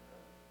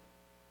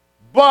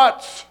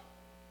 But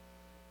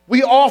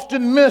we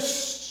often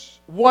miss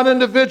one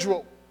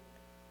individual.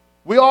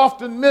 We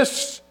often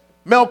miss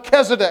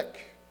Melchizedek,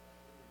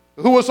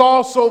 who was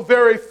also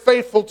very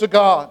faithful to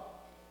God.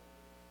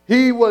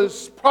 He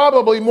was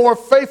probably more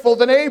faithful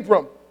than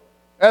Abram,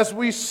 as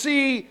we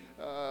see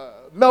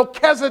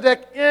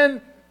Melchizedek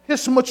in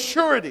his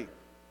maturity.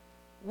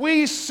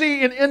 We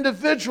see an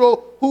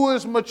individual who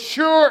is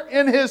mature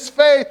in his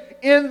faith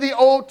in the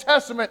Old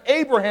Testament.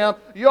 Abraham,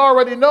 you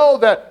already know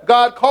that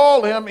God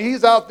called him.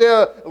 He's out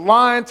there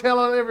lying,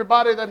 telling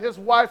everybody that his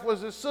wife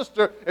was his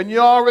sister. And you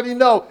already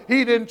know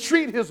he didn't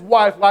treat his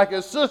wife like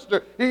his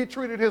sister. He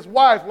treated his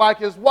wife like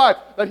his wife.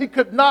 That he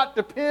could not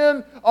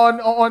depend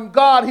on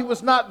God. He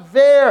was not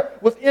there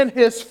within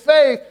his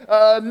faith.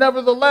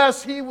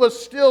 Nevertheless, he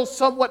was still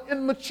somewhat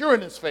immature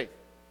in his faith.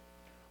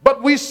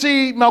 But we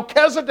see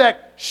Melchizedek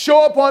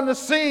show up on the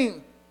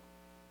scene,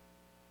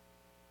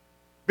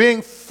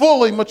 being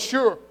fully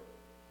mature.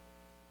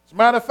 As a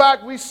matter of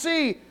fact, we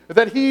see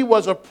that he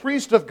was a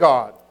priest of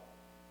God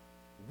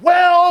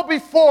well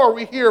before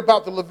we hear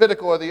about the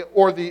Levitical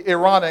or the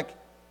Aaronic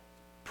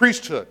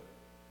priesthood.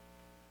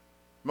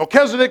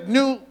 Melchizedek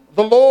knew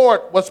the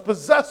Lord was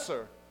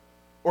possessor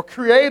or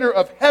creator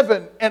of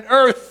heaven and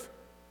earth.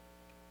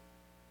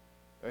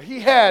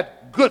 He had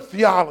good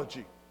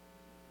theology.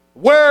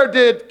 Where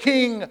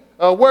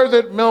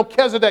did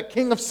Melchizedek,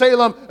 king of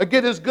Salem,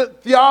 get his good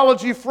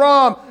theology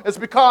from? It's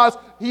because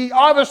he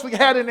obviously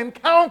had an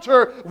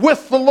encounter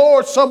with the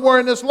Lord somewhere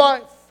in his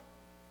life.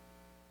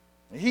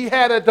 He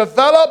had a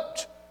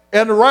developed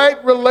and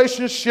right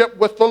relationship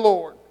with the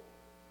Lord.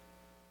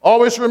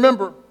 Always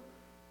remember,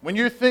 when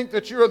you think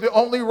that you're the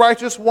only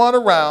righteous one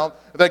around,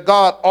 that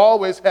God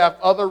always have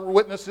other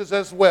witnesses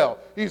as well.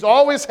 He's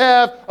always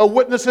have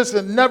witnesses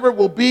and never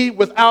will be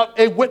without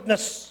a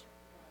witness.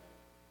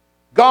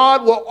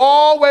 God will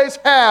always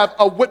have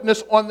a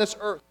witness on this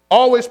earth.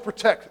 Always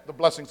protect the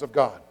blessings of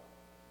God.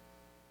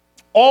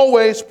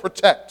 Always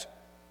protect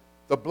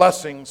the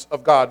blessings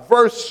of God.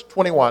 Verse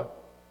 21.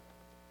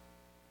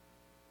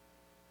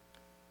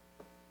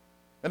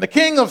 And the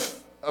king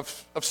of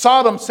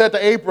Sodom said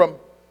to Abram,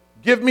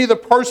 give me the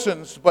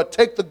persons, but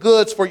take the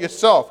goods for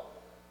yourself.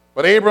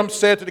 But Abram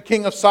said to the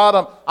king of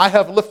Sodom, I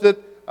have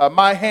lifted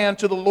my hand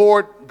to the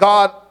Lord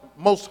God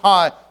Most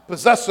High,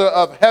 possessor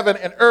of heaven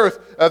and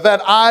earth,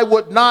 that I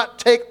would not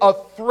take a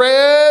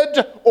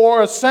thread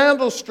or a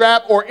sandal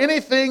strap or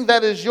anything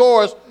that is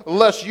yours,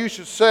 lest you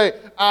should say,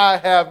 I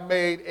have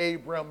made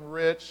Abram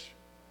rich.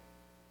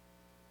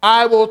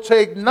 I will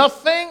take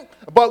nothing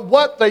but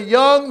what the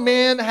young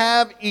men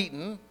have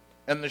eaten,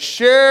 and the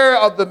share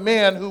of the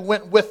men who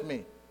went with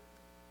me.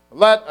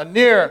 Let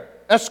Aner,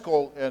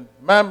 Eshcol, and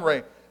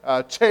Mamre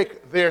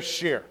take their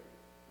share.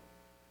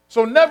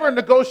 So never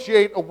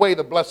negotiate away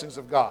the blessings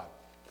of God.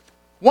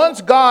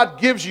 Once God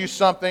gives you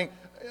something,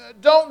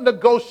 don't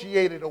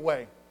negotiate it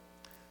away.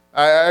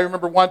 I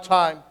remember one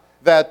time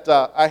that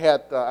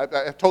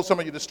I told some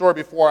of you the story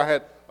before.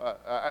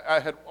 I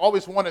had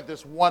always wanted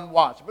this one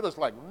watch, but it was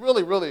like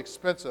really, really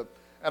expensive.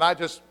 And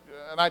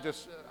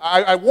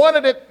I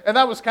wanted it, and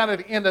that was kind of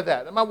the end of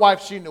that. And my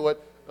wife, she knew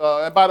it.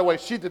 And by the way,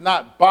 she did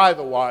not buy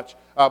the watch,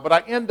 but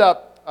I end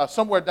up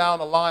somewhere down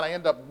the line, I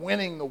end up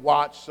winning the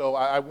watch. So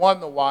I won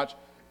the watch.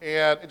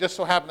 And it just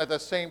so happened at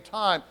that same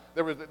time,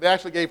 they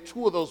actually gave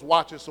 2 of those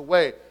watches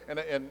away.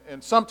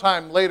 And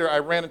sometime later, I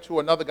ran into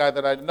another guy,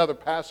 another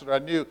pastor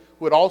that I knew,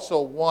 who had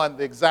also won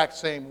the exact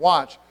same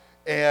watch.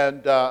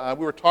 And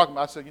we were talking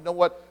about, I said, you know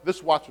what?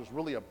 This watch was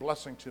really a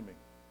blessing to me.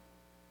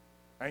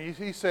 And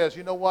he says,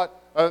 you know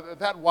what?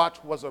 That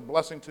watch was a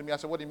blessing to me. I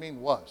said, what do you mean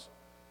was?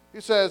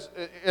 He says,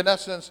 in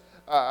essence,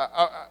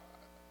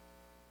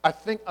 I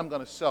think I'm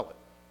going to sell it.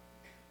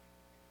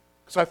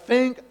 Because I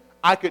think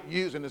I could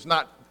use, and it's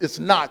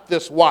not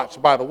this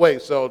watch, by the way,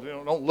 so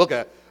don't look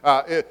at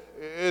it.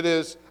 It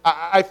is,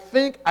 I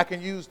think I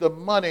can use the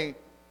money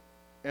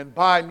and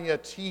buy me a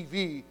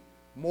TV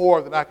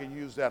more than I can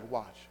use that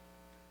watch.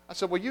 I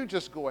said, well, you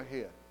just go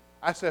ahead.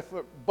 I said,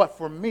 but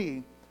for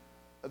me,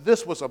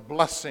 this was a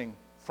blessing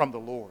from the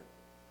Lord.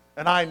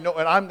 And I know,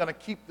 and I'm going to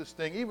keep this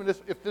thing. Even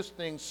if this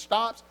thing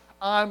stops,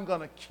 I'm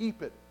going to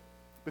keep it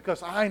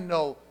because I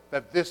know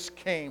that this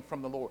came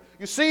from the Lord.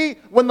 You see,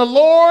 when the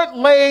Lord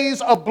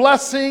lays a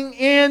blessing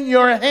in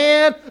your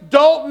hand,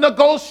 don't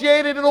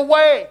negotiate it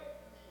away.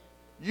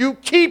 You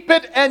keep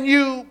it and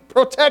you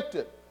protect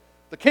it.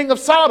 The king of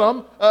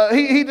Sodom,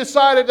 he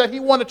decided that he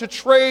wanted to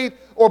trade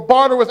or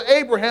barter with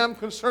Abraham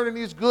concerning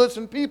these goods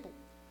and people.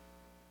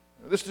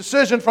 This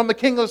decision from the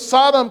king of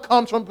Sodom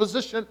comes from a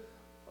position,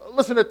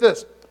 listen to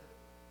this,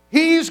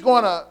 he's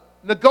going to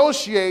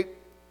negotiate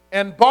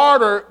and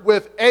barter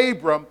with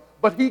Abram,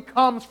 but he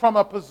comes from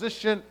a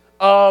position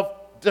of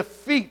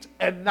defeat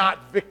and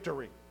not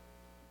victory.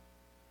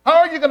 How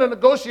are you going to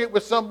negotiate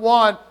with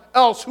someone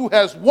else who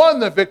has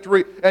won the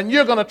victory and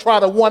you're going to try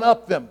to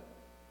one-up them?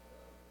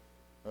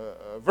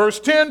 Verse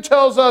 10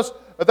 tells us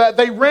that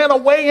they ran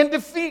away in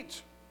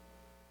defeat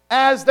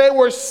as they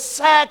were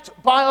sacked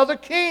by other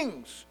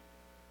kings.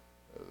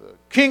 The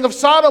king of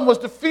Sodom was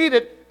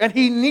defeated and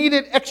he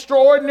needed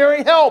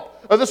extraordinary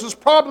help. This is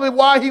probably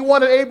why he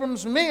wanted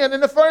Abram's men in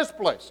the first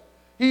place.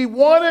 He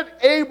wanted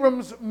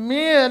Abram's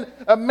men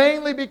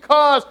mainly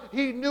because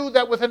he knew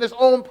that within his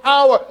own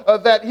power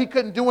that he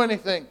couldn't do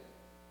anything.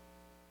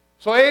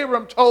 So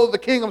Abram told the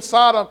king of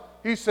Sodom,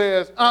 he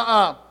says,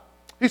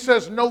 He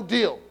says, no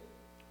deal.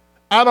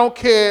 I don't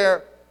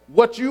care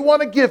what you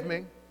want to give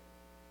me.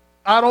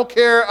 I don't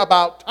care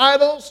about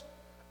titles.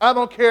 I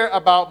don't care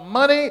about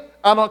money.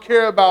 I don't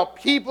care about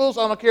peoples.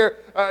 I don't care.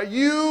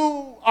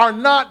 You are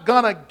not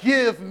going to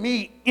give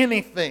me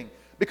anything.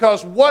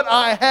 Because what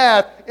I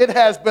have, it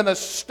has been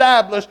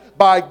established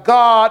by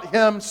God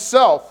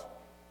himself.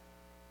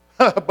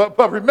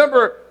 but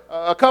remember,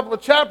 a couple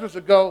of chapters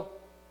ago,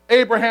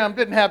 Abraham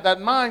didn't have that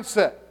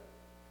mindset.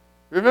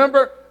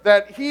 Remember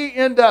that he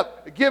ended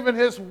up giving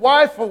his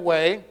wife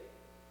away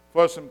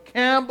for some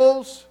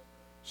camels,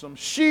 some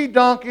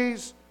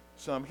she-donkeys,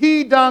 some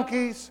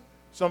he-donkeys,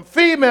 some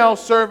female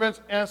servants,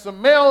 and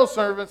some male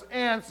servants,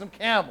 and some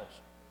camels.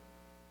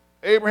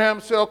 Abraham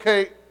said,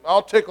 okay,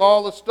 I'll take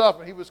all the stuff.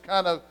 And he was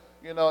kind of,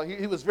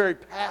 he was very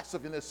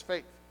passive in his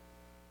faith.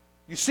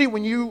 You see,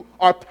 when you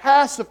are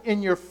passive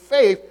in your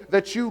faith,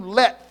 that you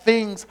let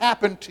things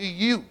happen to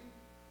you.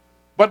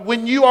 But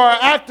when you are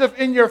active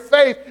in your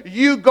faith,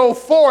 you go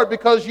forward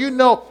because you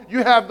know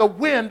you have the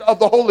wind of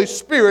the Holy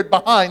Spirit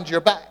behind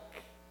your back.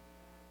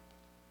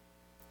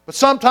 But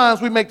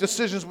sometimes we make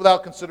decisions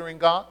without considering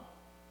God.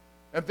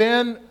 And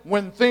then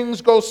when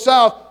things go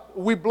south,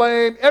 we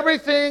blame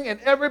everything and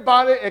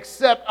everybody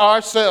except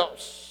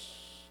ourselves.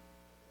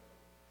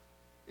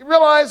 You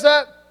realize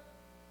that?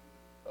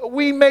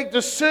 We make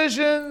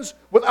decisions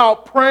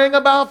without praying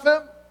about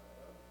them.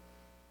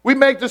 We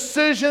make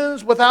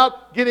decisions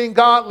without getting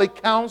godly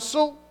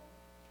counsel.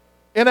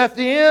 And at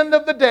the end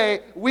of the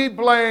day, we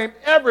blame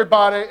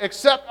everybody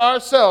except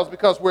ourselves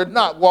because we're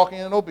not walking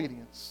in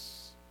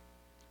obedience.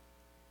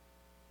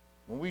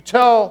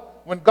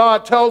 When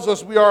God tells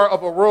us we are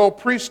of a royal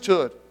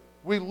priesthood,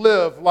 we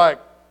live like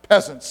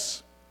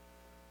peasants.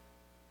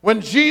 When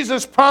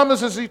Jesus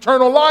promises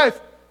eternal life,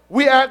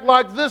 we act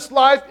like this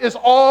life is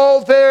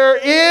all there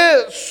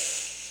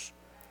is.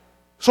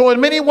 So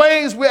in many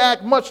ways, we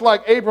act much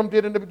like Abram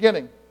did in the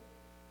beginning.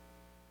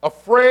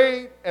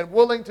 Afraid and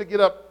willing to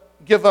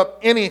give up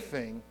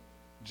anything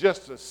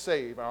just to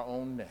save our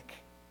own neck.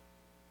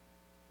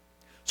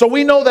 So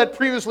we know that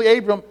previously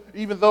Abram,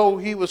 even though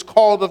he was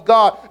called of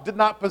God, did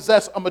not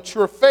possess a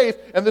mature faith,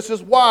 and this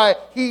is why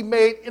he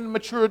made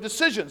immature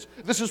decisions.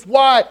 This is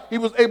why he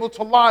was able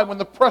to lie when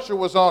the pressure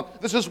was on.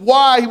 This is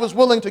why he was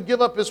willing to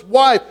give up his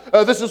wife.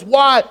 This is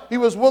why he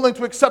was willing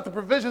to accept the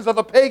provisions of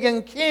a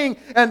pagan king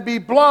and be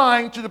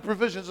blind to the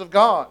provisions of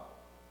God.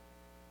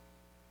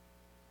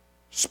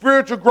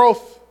 Spiritual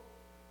growth,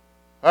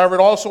 however,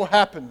 it also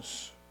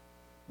happens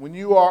when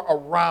you are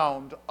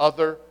around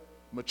other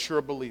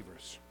mature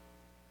believers.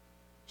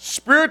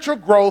 Spiritual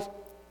growth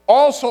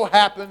also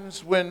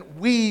happens when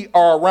we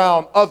are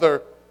around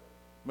other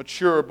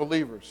mature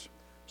believers.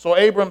 So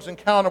Abram's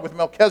encounter with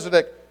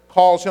Melchizedek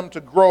calls him to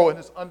grow in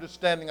his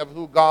understanding of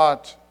who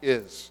God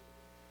is.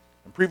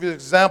 In previous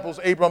examples,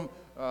 Abram,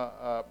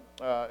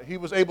 he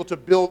was able to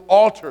build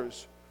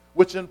altars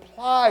which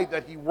implied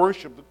that he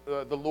worshiped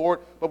the Lord,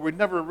 but we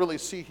never really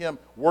see him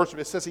worship.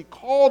 It says he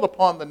called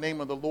upon the name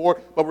of the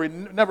Lord, but we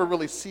never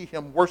really see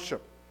him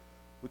worship.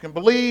 We can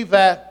believe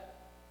that.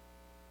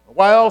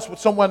 Why else would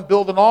someone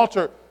build an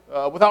altar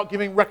without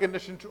giving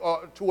recognition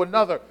to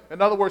another?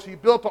 In other words, he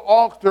built the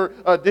altar.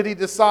 Did he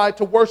decide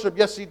to worship?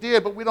 Yes, he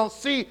did, but we don't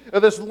see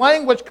this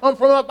language come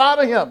from up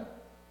out of him.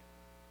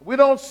 We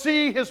don't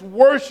see his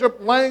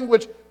worship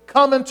language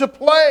come into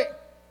play.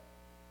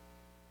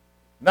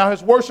 Now,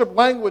 his worship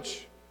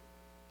language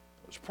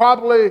was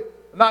probably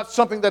not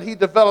something that he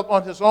developed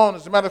on his own.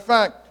 As a matter of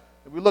fact,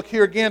 if we look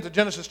here again to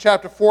Genesis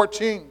chapter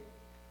 14,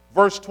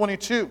 verse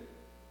 22,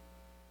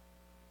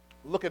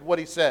 look at what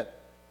he said.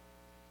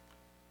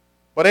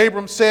 But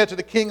Abram said to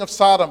the king of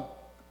Sodom,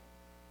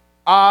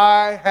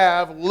 I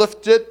have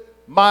lifted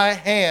my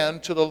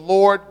hand to the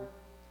Lord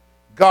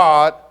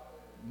God,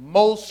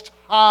 most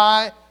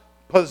high,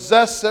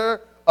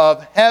 possessor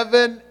of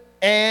heaven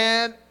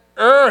and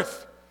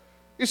earth.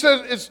 He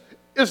says,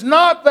 it's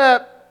not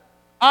that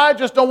I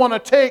just don't want to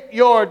take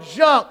your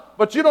junk,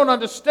 but you don't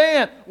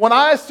understand. When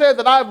I said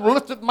that I've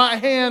lifted my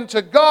hand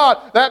to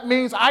God, that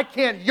means I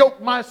can't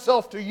yoke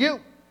myself to you.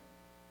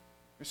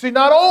 You see,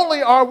 not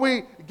only are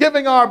we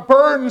giving our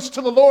burdens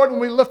to the Lord when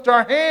we lift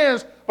our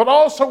hands, but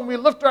also when we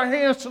lift our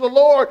hands to the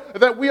Lord,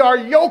 that we are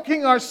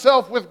yoking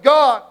ourselves with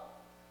God.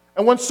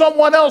 And when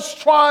someone else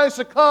tries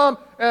to come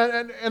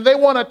and they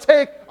want to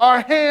take our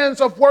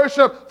hands of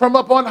worship from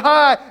up on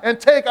high and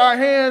take our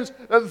hands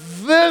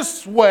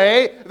this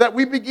way, that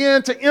we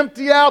begin to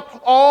empty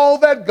out all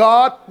that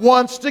God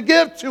wants to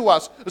give to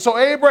us. So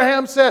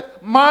Abraham said,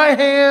 my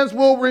hands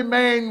will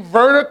remain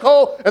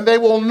vertical and they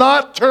will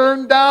not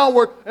turn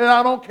downward, and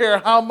I don't care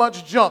how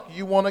much junk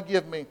you want to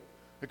give me.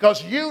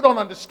 Because you don't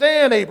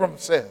understand, Abram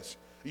says.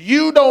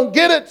 You don't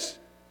get it.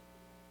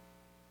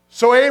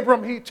 So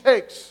Abram, he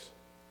takes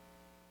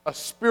a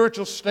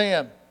spiritual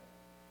stand.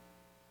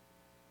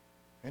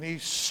 And he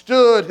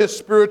stood his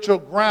spiritual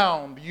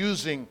ground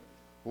using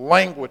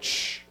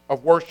language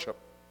of worship.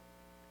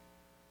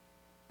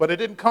 But it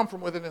didn't come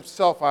from within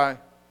himself, I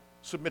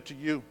submit to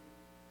you.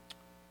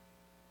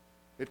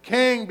 It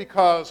came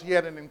because he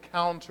had an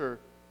encounter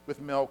with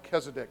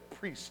Melchizedek,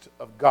 priest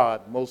of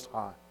God Most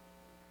High.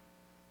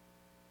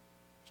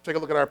 Let's take a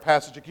look at our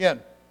passage again.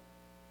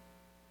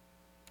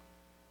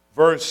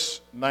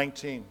 Verse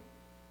 19.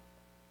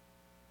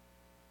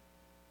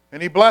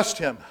 And he blessed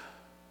him.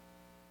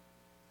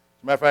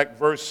 As a matter of fact,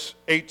 verse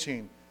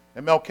 18.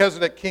 And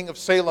Melchizedek, king of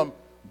Salem,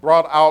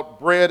 brought out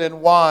bread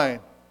and wine.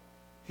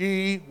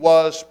 He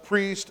was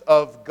priest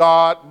of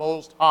God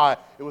Most High.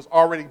 It was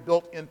already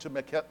built into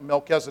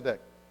Melchizedek.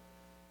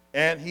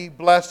 And he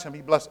blessed him.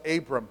 He blessed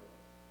Abram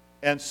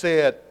and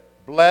said,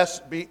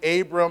 blessed be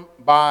Abram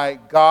by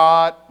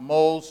God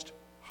Most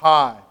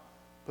High,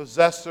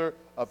 possessor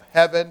of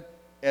heaven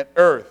and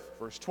earth.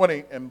 Verse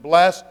 20, and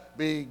blessed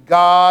be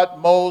God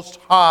Most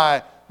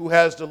High, who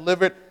has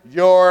delivered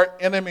your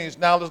enemies.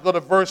 Now let's go to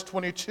verse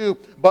 22.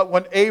 But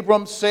when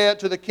Abram said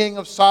to the king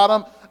of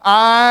Sodom,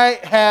 I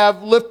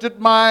have lifted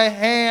my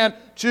hand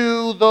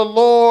to the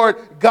Lord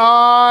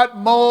God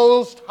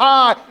Most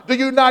High. Do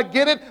you not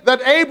get it?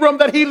 That Abram,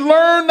 that he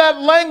learned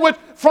that language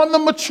from the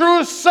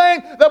mature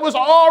saint that was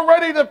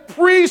already the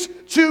priest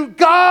to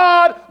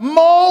God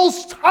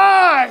Most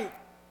High.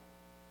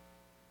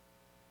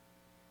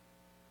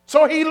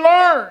 So he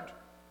learned,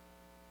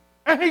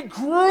 and he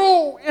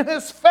grew in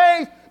his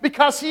faith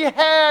because he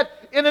had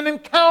in an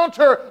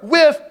encounter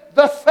with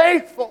the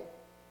faithful.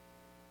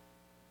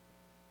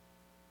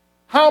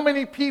 How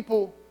many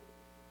people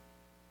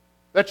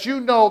that you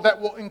know that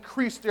will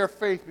increase their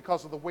faith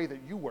because of the way that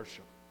you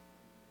worship?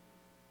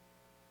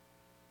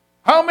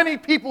 How many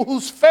people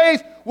whose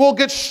faith will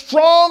get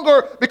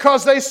stronger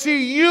because they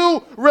see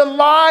you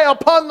rely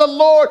upon the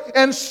Lord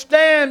and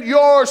stand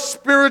your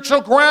spiritual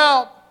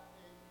ground?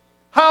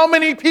 How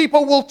many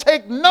people will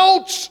take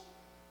notes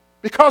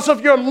because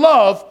of your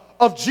love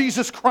of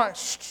Jesus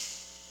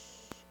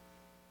Christ?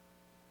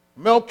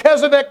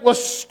 Melchizedek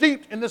was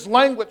steeped in this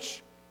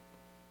language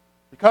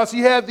because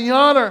he had the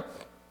honor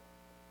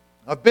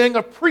of being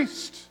a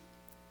priest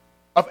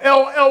of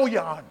El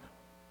Elyon,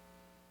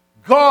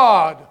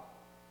 God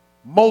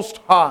Most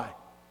High.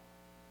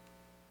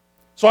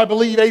 So I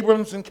believe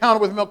Abram's encounter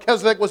with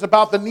Melchizedek was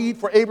about the need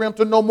for Abram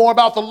to know more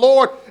about the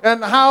Lord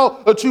and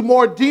how to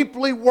more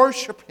deeply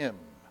worship him.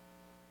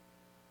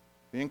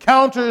 The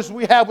encounters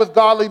we have with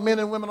godly men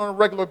and women on a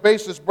regular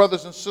basis,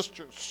 brothers and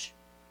sisters,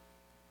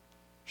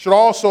 should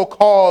also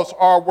cause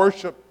our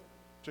worship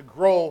to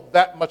grow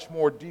that much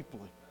more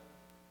deeply.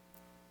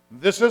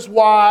 This is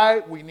why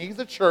we need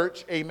the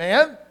church,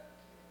 amen?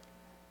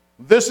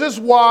 This is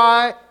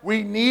why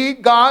we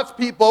need God's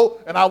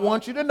people, and I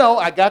want you to know,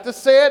 I got to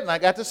say it, and I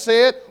got to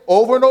say it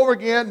over and over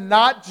again,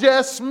 not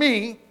just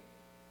me.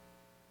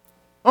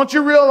 Don't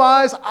you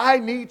realize I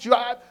need you?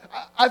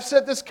 I've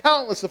said this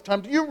countless of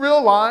times. Do you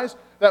realize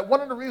that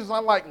one of the reasons I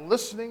like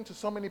listening to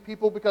so many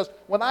people, because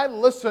when I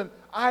listen,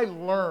 I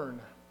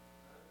learn.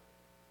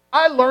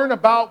 I learn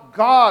about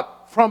God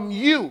from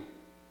you.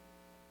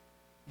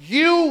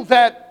 You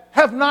that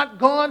have not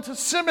gone to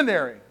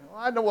seminary.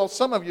 I know, well,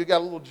 some of you got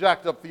a little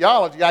jacked up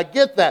theology. I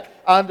get that.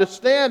 I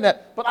understand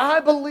that. But I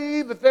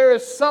believe that there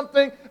is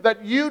something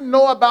that you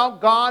know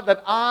about God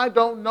that I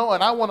don't know,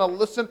 and I want to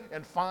listen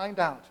and find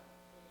out.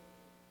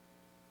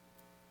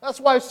 That's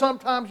why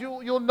sometimes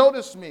you'll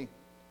notice me.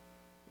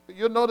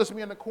 You'll notice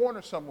me in the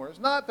corner somewhere. It's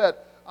not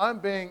that I'm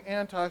being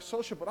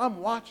antisocial, but I'm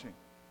watching.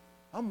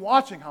 I'm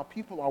watching how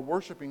people are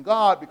worshiping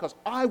God because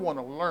I want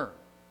to learn.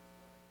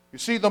 You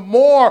see, the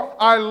more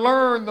I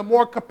learn, the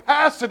more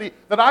capacity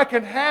that I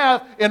can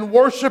have in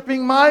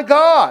worshiping my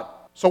God.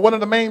 So one of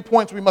the main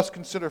points we must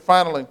consider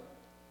finally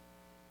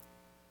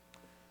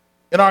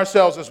in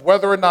ourselves is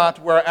whether or not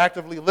we're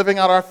actively living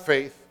out our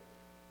faith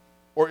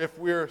or if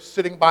we're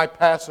sitting by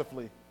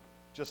passively,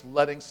 just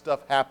letting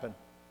stuff happen.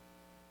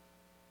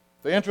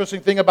 The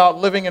interesting thing about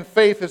living in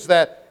faith is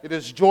that it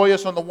is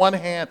joyous on the one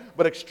hand,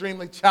 but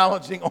extremely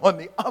challenging on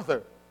the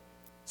other.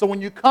 So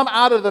when you come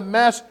out of the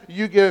mess,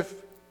 you have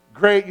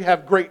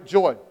great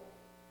joy.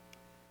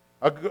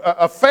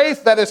 A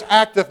faith that is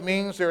active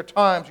means there are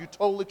times you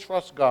totally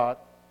trust God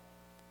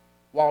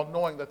while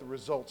knowing that the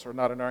results are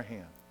not in our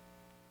hand.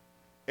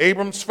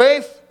 Abram's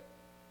faith,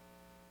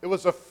 it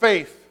was a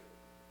faith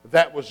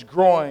that was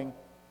growing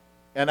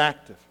and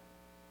active.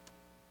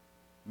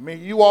 May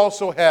you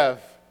also have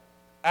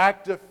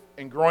active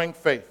and growing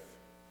faith.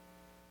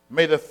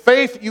 May the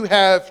faith you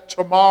have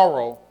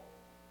tomorrow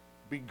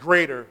be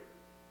greater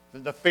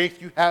than the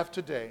faith you have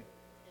today.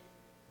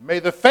 May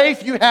the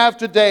faith you have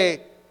today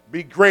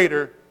be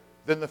greater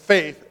than the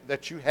faith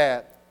that you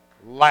had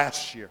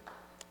last year.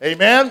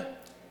 Amen?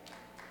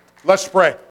 Let's pray.